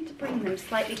 I'm going to bring them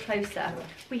slightly closer.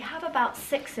 We have about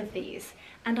 6 of these,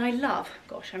 and I love,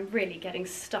 gosh, I'm really getting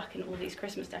stuck in all these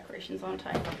Christmas decorations, aren't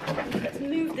I? Let's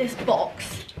move this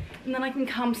box, and then I can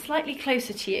come slightly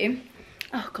closer to you.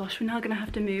 Oh gosh, we're now going to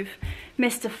have to move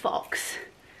Mr. Fox.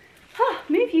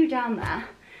 Move you down there.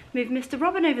 Move Mr.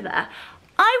 Robin over there.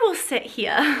 I will sit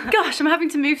here. Gosh, I'm having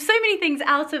to move so many things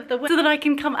out of the way so that I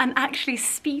can come and actually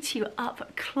speak to you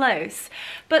up close.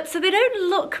 But so they don't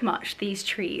look much, these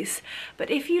trees, but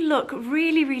if you look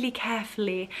really, really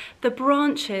carefully, the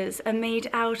branches are made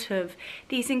out of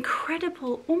these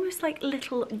incredible, almost like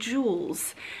little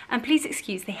jewels. And please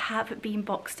excuse, they have been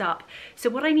boxed up. So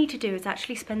what I need to do is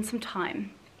actually spend some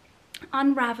time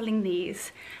unraveling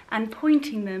these and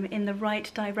pointing them in the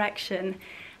right direction.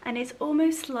 And it's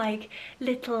almost like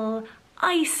little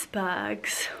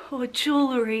icebergs or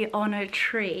jewellery on a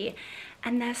tree.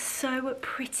 And they're so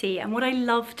pretty. And what I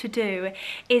love to do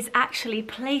is actually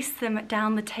place them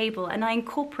down the table, and I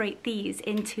incorporate these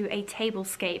into a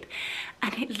tablescape,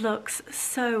 and it looks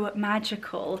so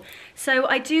magical. So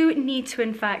I do need to,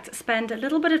 in fact, spend a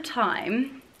little bit of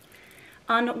time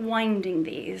unwinding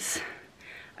these.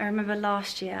 I remember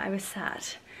last year I was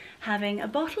sat having a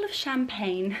bottle of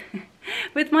champagne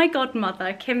with my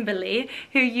godmother, Kimberly,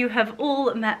 who you have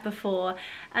all met before.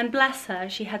 And bless her,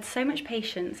 she had so much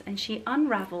patience and she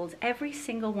unraveled every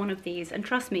single one of these. And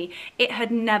trust me, it had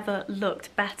never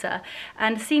looked better.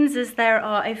 And it seems as there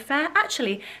are a fair,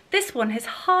 actually, this one has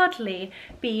hardly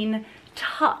been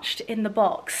touched in the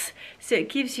box. So it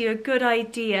gives you a good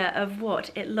idea of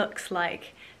what it looks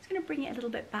like. I'm going to bring it a little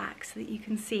bit back so that you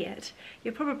can see it.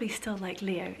 You're probably still like,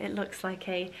 Leo, it looks like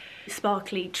a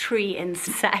sparkly tree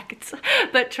insect.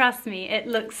 But trust me, it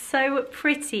looks so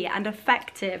pretty and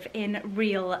effective in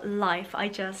real life. I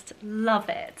just love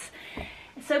it.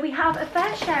 So we have a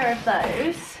fair share of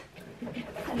those.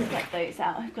 Let's get those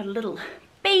out. I've got a little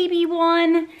baby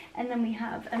one, and then we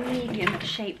have a medium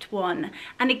shaped one.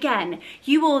 And again,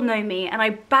 you all know me and I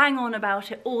bang on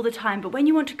about it all the time, but when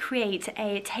you want to create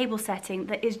a table setting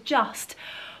that is just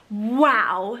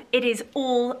wow, it is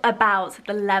all about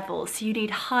the levels. So you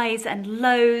need highs and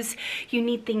lows, you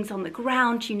need things on the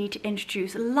ground, you need to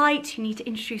introduce light, you need to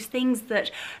introduce things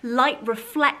that light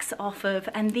reflects off of,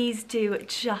 and these do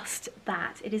just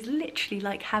that. It is literally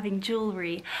like having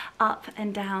jewelry up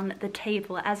and down the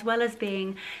table, as well as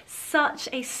being such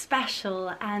a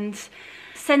special and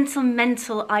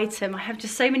sentimental item. I have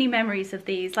just so many memories of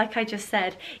these, like I just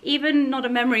said, even not a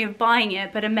memory of buying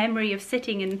it, but a memory of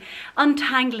sitting and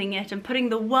untangling it and putting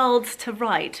the worlds to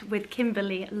right with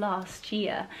Kimberly last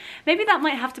year. Maybe that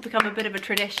might have to become a bit of a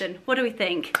tradition. What do we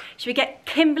think? Should we get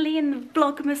Kimberly in the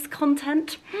Vlogmas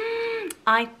content?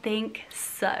 I think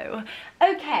so.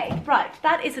 Okay, right,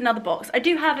 that is another box. I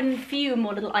do have a few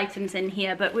more little items in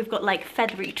here, but we've got like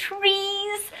feathery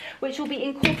trees, which will be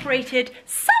incorporated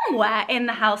somewhere in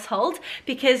the household,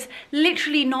 because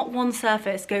literally not one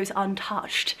surface goes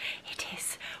untouched. It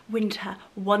is winter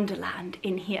wonderland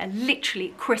in here,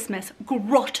 literally Christmas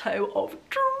grotto of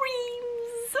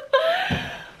dreams.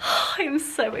 I am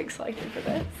so excited for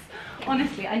this.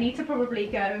 Honestly, I need to probably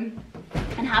go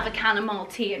and have a chamomile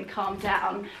tea and calm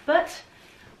down, but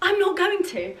I'm not going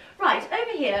to. Right,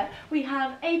 over here we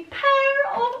have a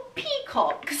pair of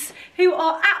peacocks who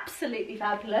are absolutely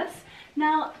fabulous.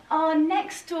 Now, our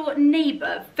next door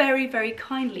neighbour very, very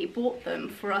kindly bought them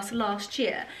for us last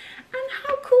year. And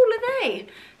how cool are they?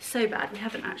 So bad we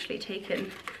haven't actually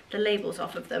taken the labels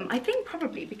off of them. I think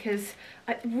probably because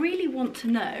I really want to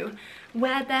know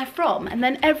where they're from, and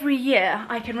then every year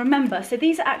I can remember. So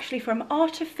these are actually from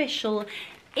artificial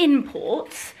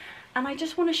imports, and I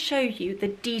just want to show you the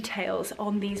details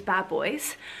on these bad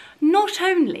boys. Not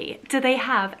only do they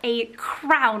have a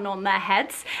crown on their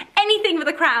heads, anything with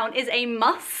a crown is a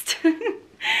must.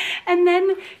 And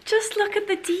then just look at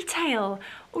the detail.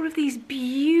 All of these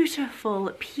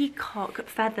beautiful peacock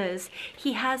feathers.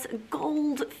 He has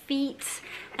gold feet,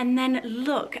 and then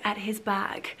look at his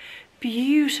back.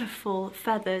 Beautiful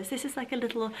feathers. This is like a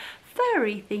little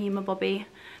furry thingamabobby.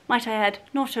 Might I add,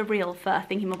 not a real fur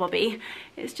thingamabobby.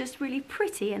 It's just really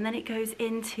pretty, and then it goes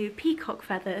into peacock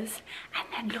feathers. And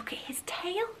then look at his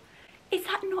tail. Is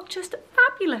that not just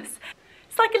fabulous?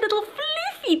 It's like a little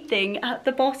floofy thing at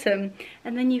the bottom.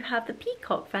 And then you have the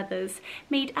peacock feathers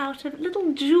made out of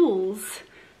little jewels.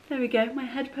 There we go, my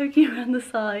head poking around the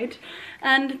side.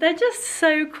 And they're just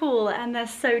so cool, and they're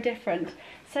so different.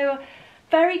 So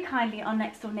very kindly, our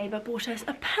next door neighbour bought us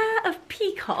a pair of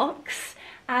peacocks,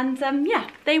 and yeah,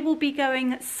 they will be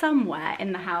going somewhere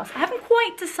in the house. I haven't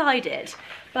quite decided,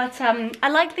 but I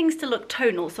like things to look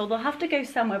tonal, so they'll have to go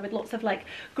somewhere with lots of like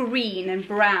green and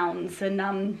browns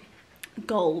and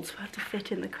golds. We'll have to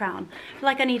fit in the crown. I feel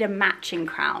like I need a matching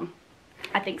crown.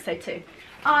 I think so too.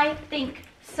 I think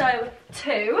so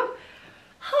too.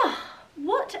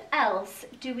 What else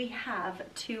do we have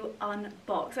to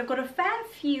unbox? I've got a fair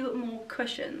few more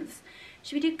cushions.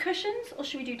 Should we do cushions or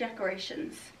should we do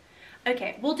decorations?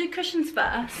 Okay, we'll do cushions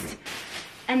first.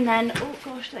 And then, oh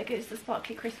gosh, there goes the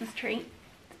sparkly Christmas tree.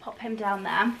 Let's pop him down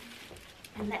there.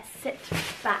 And let's sit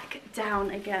back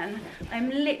down again. I'm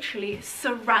literally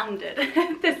surrounded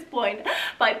at this point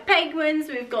by penguins.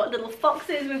 We've got little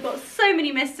foxes. We've got so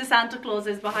many Mr. Santa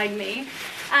Clauses behind me.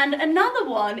 And another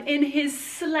one in his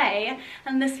sleigh.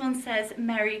 And this one says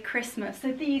Merry Christmas.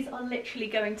 So these are literally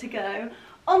going to go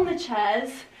on the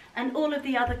chairs, and all of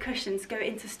the other cushions go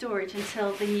into storage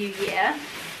until the new year.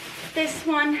 This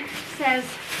one says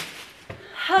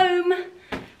home.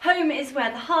 Home is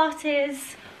where the heart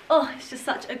is. Oh, it's just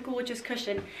such a gorgeous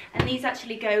cushion. And these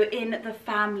actually go in the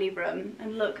family room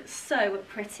and look so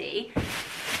pretty.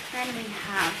 Then we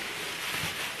have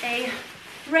a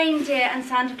reindeer and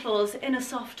Santa Claus in a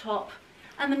soft top.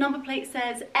 And the number plate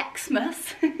says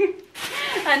Xmas.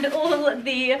 And all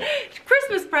the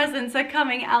Christmas presents are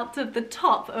coming out of the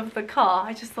top of the car.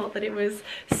 I just thought that it was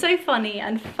so funny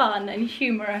and fun and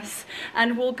humorous,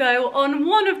 and will go on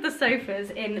one of the sofas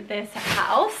in this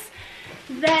house.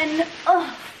 Then,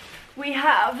 oh, we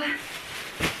have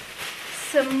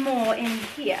some more in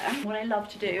here. What I love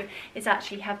to do is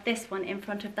actually have this one in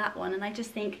front of that one, and I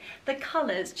just think the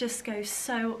colours just go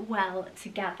so well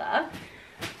together.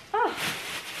 Oh,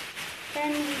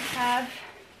 then we have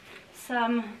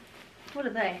some, what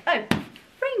are they? Oh,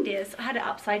 reindeers. I had it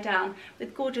upside down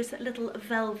with gorgeous little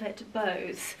velvet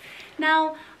bows.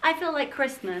 Now, I feel like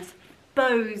Christmas,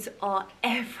 bows are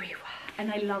everywhere.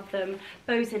 And I love them.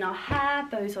 Bows in our hair,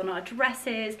 bows on our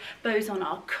dresses, bows on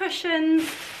our cushions.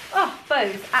 Oh,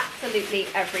 bows absolutely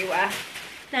everywhere.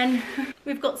 Then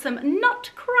we've got some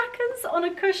nutcrackers on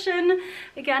a cushion.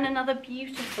 Again, another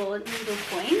beautiful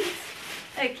needlepoint.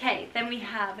 Okay, then we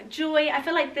have joy. I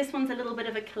feel like this one's a little bit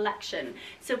of a collection.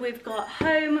 So we've got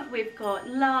home, we've got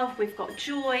love, we've got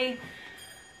joy.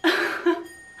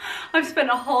 I've spent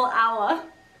a whole hour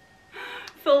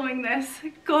filming this.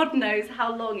 God knows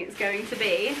how long it's going to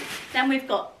be. Then we've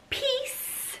got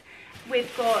peace,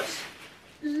 we've got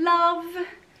love,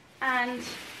 and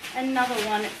another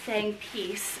one saying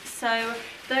peace. So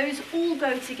those all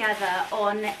go together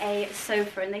on a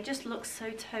sofa and they just look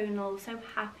so tonal, so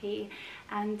happy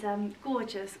and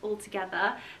gorgeous all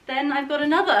together. Then I've got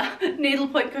another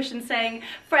needlepoint cushion saying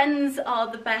friends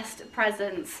are the best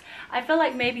presents. I feel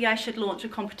like maybe I should launch a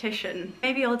competition.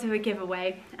 Maybe I'll do a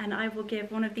giveaway and I will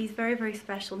give one of these very, very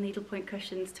special needlepoint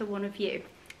cushions to one of you.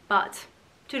 But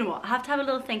do you know what? I have to have a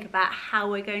little think about how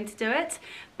we're going to do it,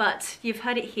 but you've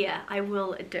heard it here. I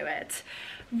will do it.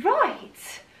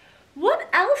 Right. What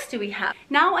else do we have?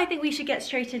 Now I think we should get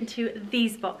straight into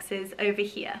these boxes over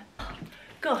here.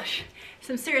 Gosh,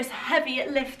 some serious heavy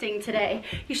lifting today.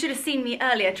 You should have seen me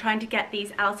earlier trying to get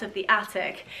these out of the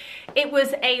attic. It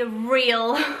was a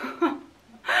real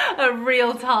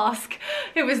task.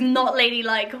 It was not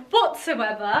ladylike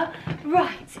whatsoever.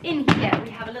 Right, in here we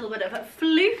have a little bit of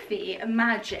floofy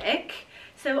magic.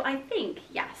 So I think,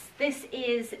 yes, this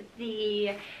is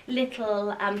the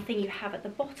little thing you have at the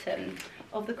bottom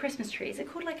of the Christmas tree. Is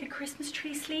it called like a Christmas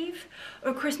tree sleeve or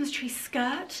a Christmas tree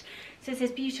skirt? So it's this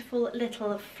beautiful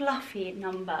little fluffy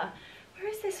number. Where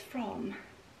is this from?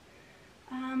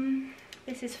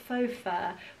 This is faux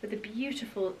fur with a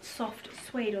beautiful soft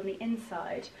suede on the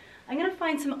inside. I'm going to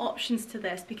find some options to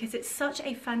this because it's such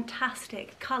a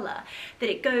fantastic colour that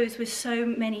it goes with so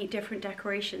many different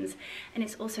decorations, and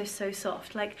it's also so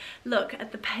soft. Like, look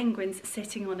at the penguins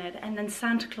sitting on it and then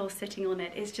Santa Claus sitting on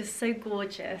it. It's just so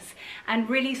gorgeous and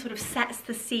really sort of sets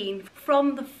the scene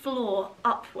from the floor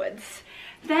upwards.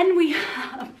 Then we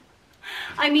have,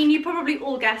 I mean, you probably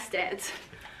all guessed it,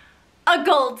 a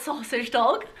gold sausage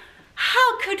dog.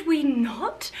 How could we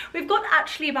not? We've got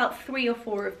actually about 3 or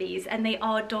 4 of these and they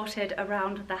are dotted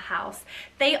around the house.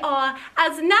 They are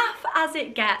as naff as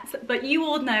it gets, but you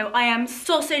all know I am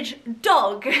sausage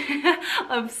dog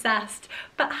obsessed.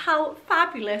 But how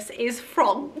fabulous is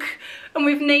Frank? And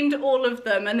we've named all of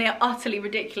them and they are utterly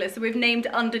ridiculous. So we've named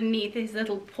underneath his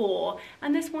little paw,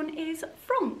 and this one is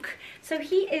Frank. So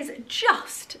he is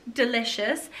just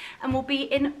delicious and will be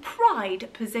in pride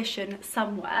position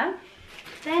somewhere.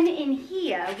 Then in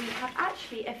here we have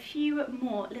actually a few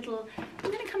more little,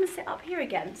 I'm going to come and sit up here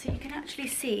again so you can actually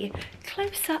see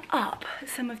closer up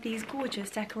some of these gorgeous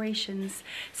decorations.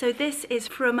 So this is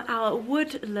from our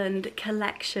woodland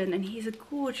collection and he's a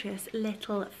gorgeous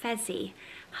little fezzy.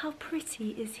 How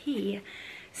pretty is he?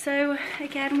 So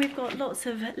again, we've got lots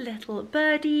of little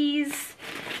birdies,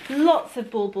 lots of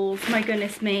baubles, my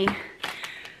goodness me.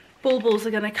 Baubles are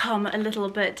going to come a little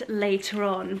bit later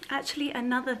on. Actually,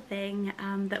 another thing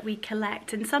that we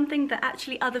collect, and something that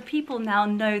actually other people now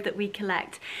know that we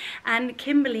collect. And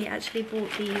Kimberly actually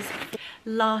bought these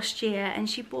last year, and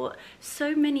she bought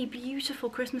so many beautiful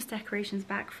Christmas decorations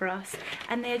back for us,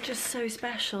 and they're just so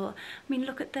special. I mean,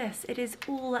 look at this. It is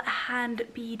all hand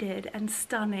beaded and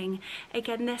stunning.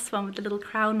 Again, this one with the little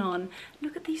crown on.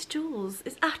 Look at these jewels.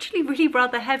 It's actually really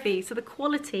rather heavy, so the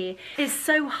quality is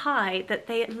so high that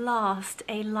they last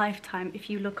a lifetime if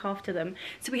you look after them.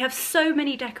 So we have so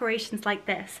many decorations like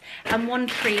this, and one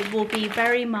tree will be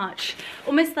very much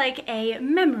almost like a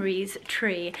memories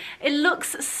tree. It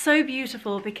looks so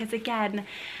beautiful because, again,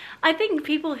 I think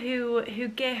people who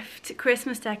gift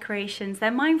Christmas decorations,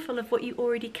 they're mindful of what you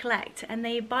already collect and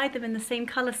they buy them in the same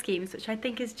colour schemes, which I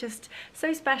think is just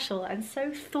so special and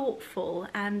so thoughtful,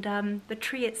 and the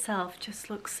tree itself just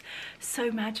looks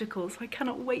so magical, so I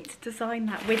cannot wait to design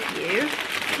that with you.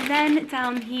 And then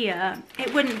down here,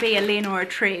 it wouldn't be a Leonora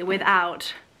tree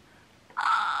without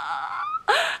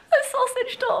a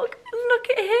sausage dog. Look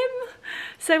at him.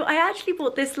 So I actually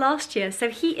bought this last year, so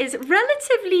he is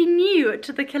relatively new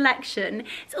to the collection.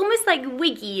 It's almost like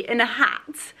Wiggy in a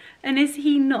hat, and is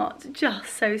he not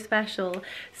just so special?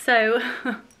 So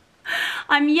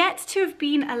I'm yet to have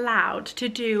been allowed to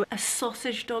do a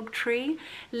sausage dog tree,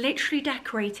 literally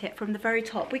decorate it from the very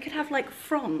top. We could have like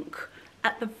Frank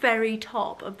at the very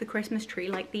top of the Christmas tree,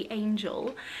 like the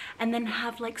angel, and then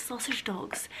have like sausage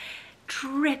dogs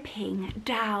dripping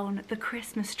down the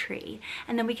Christmas tree,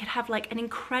 and then we could have like an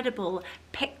incredible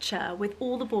picture with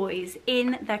all the boys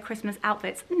in their Christmas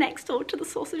outfits next door to the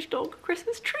sausage dog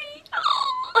Christmas tree.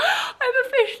 Oh, I've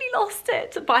officially lost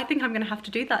it, but I think I'm gonna have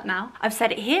to do that now. I've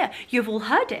said it here, you've all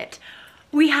heard it.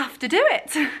 We have to do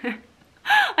it.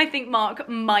 I think Mark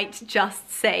might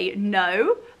just say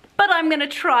no, but I'm gonna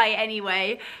try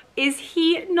anyway. Is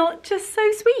he not just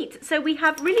so sweet? So we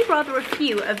have really rather a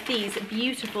few of these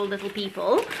beautiful little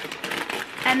people.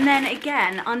 And then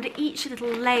again, under each little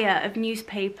layer of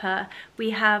newspaper,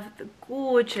 we have the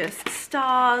gorgeous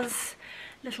stars,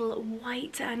 little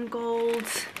white and gold,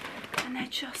 and they're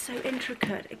just so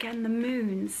intricate. Again, the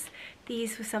moons.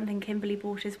 These were something Kimberly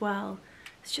bought as well.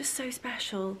 It's just so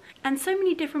special. And so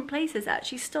many different places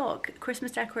actually stock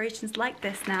Christmas decorations like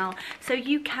this now. So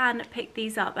you can pick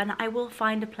these up, and I will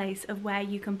find a place of where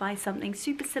you can buy something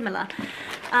super similar.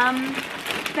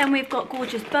 Then we've got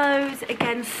gorgeous bows.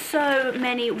 Again, so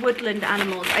many woodland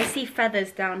animals. I see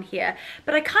feathers down here,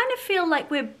 but I kind of feel like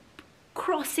we're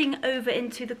crossing over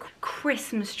into the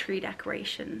Christmas tree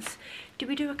decorations. Do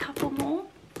we do a couple more?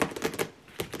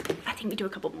 I think we do a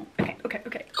couple more.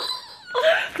 Okay.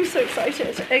 I'm so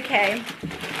excited. Okay,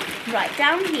 right,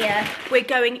 down here we're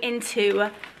going into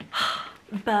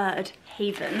Bird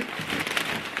Haven,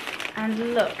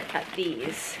 and look at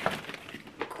these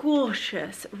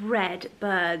gorgeous red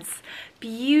birds,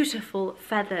 beautiful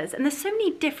feathers, and there's so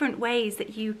many different ways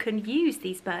that you can use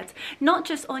these birds, not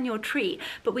just on your tree,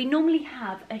 but we normally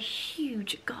have a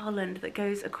huge garland that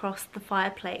goes across the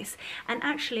fireplace, and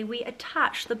actually we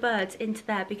attach the birds into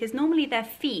there because normally their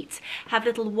feet have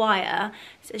little wire.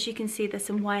 So as you can see, there's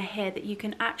some wire here that you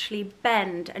can actually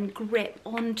bend and grip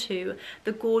onto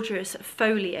the gorgeous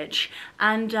foliage,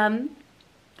 and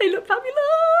they look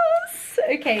fabulous.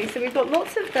 Okay, so we've got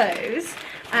lots of those,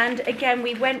 and again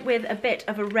we went with a bit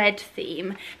of a red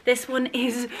theme. This one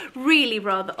is really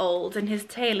rather old and his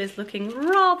tail is looking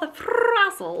rather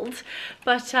frazzled,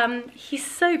 but he's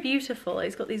so beautiful.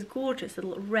 He's got these gorgeous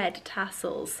little red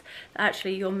tassels that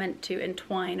actually you're meant to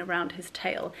entwine around his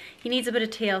tail. He needs a bit of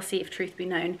TLC if truth be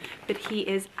known, but he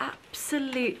is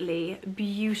absolutely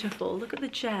beautiful. Look at the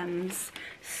gems,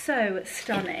 so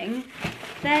stunning.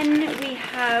 Then we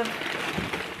have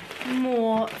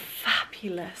more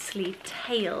fabulously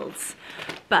tailed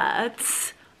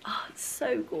birds. Oh, it's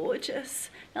so gorgeous.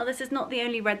 Now this is not the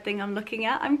only red thing I'm looking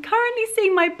at. I'm currently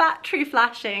seeing my battery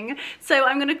flashing, so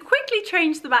I'm going to quickly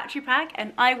change the battery pack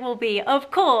and I will be, of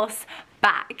course,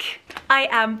 back. I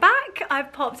am back.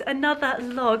 I've popped another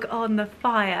log on the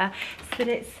fire so that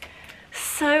it's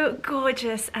so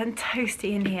gorgeous and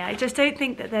toasty in here. I just don't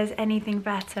think that there's anything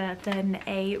better than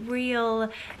a real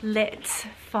lit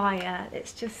fire.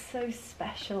 It's just so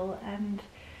special and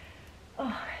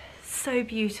oh, so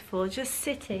beautiful. Just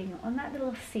sitting on that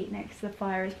little seat next to the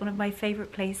fire is one of my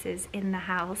favorite places in the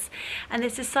house, and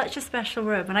this is such a special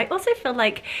room. And I also feel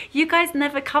like you guys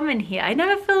never come in here. I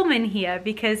never film in here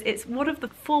because it's one of the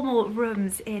formal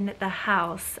rooms in the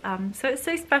house, so it's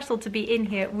so special to be in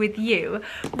here with you.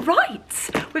 Right,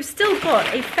 we've still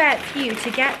got a fair few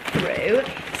to get through,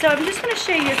 so I'm just going to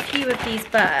show you a few of these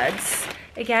birds.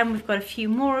 Again, we've got a few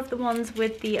more of the ones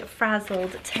with the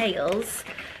frazzled tails.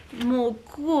 More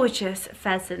gorgeous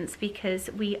pheasants because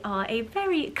we are a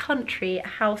very country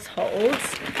household.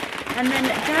 And then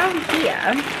down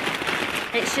here,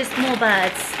 it's just more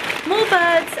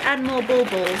birds and more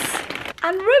baubles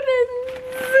and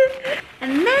ribbons.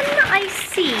 And then I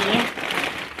see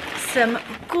some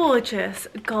gorgeous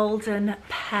golden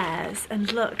pears,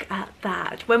 and look at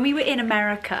that. When we were in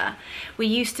America, we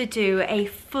used to do a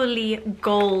fully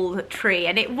gold tree,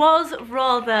 and it was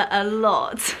rather a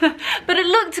lot, but it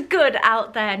looked good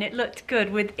out there and it looked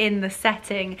good within the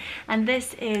setting. And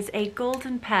this is a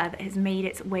golden pear that has made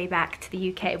its way back to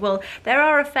the UK. Well, there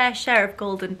are a fair share of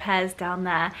golden pears down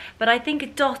there, but I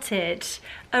think dotted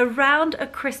around a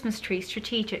Christmas tree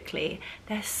strategically,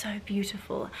 they're so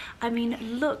beautiful. I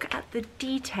mean, look at the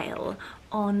detail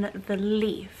on the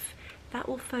leaf. That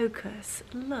will focus.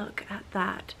 Look at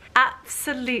that.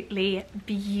 Absolutely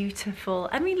beautiful.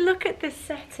 I mean, look at this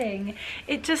setting.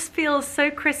 It just feels so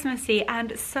Christmassy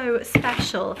and so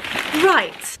special.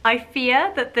 Right, I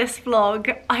fear that this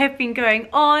vlog, I have been going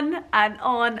on and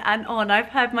on and on. I've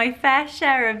heard my fair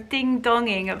share of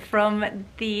ding-donging from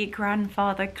the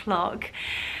grandfather clock.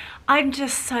 I'm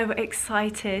just so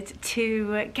excited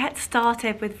to get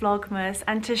started with Vlogmas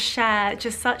and to share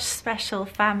just such special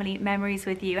family memories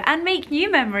with you and make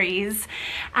new memories.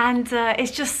 And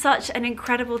it's just such an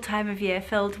incredible time of year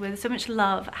filled with so much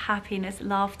love, happiness,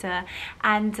 laughter,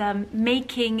 and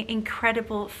making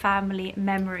incredible family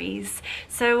memories.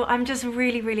 So I'm just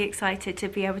really excited to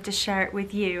be able to share it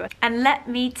with you. And let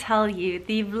me tell you,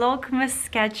 the Vlogmas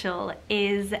schedule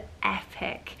is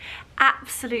epic.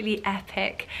 absolutely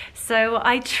epic. So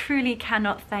I truly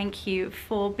cannot thank you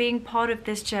for being part of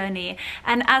this journey.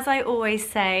 And as I always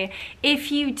say,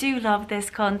 if you do love this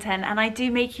content and I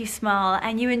do make you smile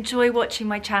and you enjoy watching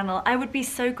my channel, I would be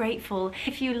so grateful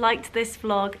if you liked this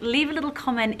vlog. Leave a little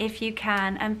comment if you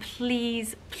can, and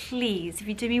please, please, if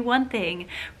you do me one thing,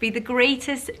 be the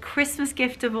greatest Christmas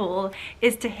gift of all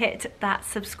is to hit that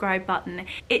subscribe button.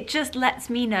 It just lets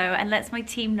me know and lets my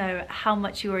team know how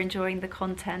much you are enjoying the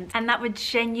content, and that would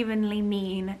genuinely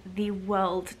mean the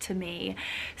world to me.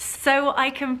 So I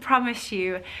can promise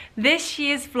you this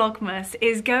year's Vlogmas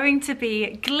is going to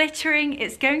be glittering,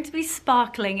 it's going to be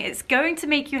sparkling, it's going to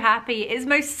make you happy, it's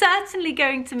most certainly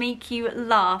going to make you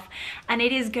laugh, and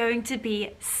it is going to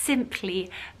be simply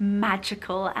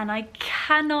magical. And I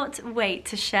cannot wait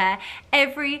to share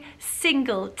every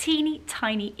single teeny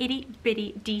tiny itty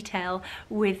bitty detail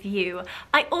with you.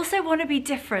 I also want to be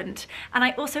different, and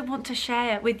I also want to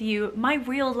share with you my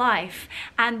real life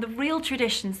and the real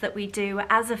traditions that we do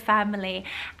as a family,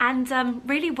 and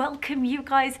really welcome you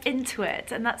guys into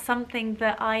it. And that's something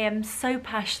that I am so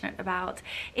passionate about,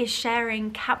 is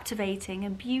sharing captivating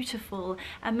and beautiful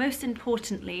and most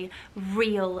importantly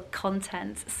real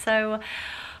content. So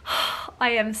I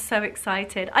am so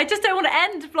excited. I just don't want to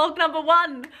end vlog number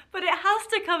 1, but it has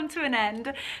to come to an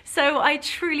end. So I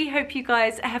truly hope you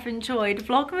guys have enjoyed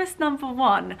Vlogmas number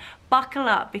 1. Buckle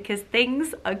up, because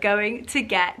things are going to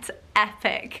get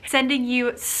epic. Sending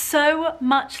you so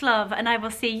much love, and I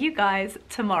will see you guys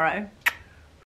tomorrow.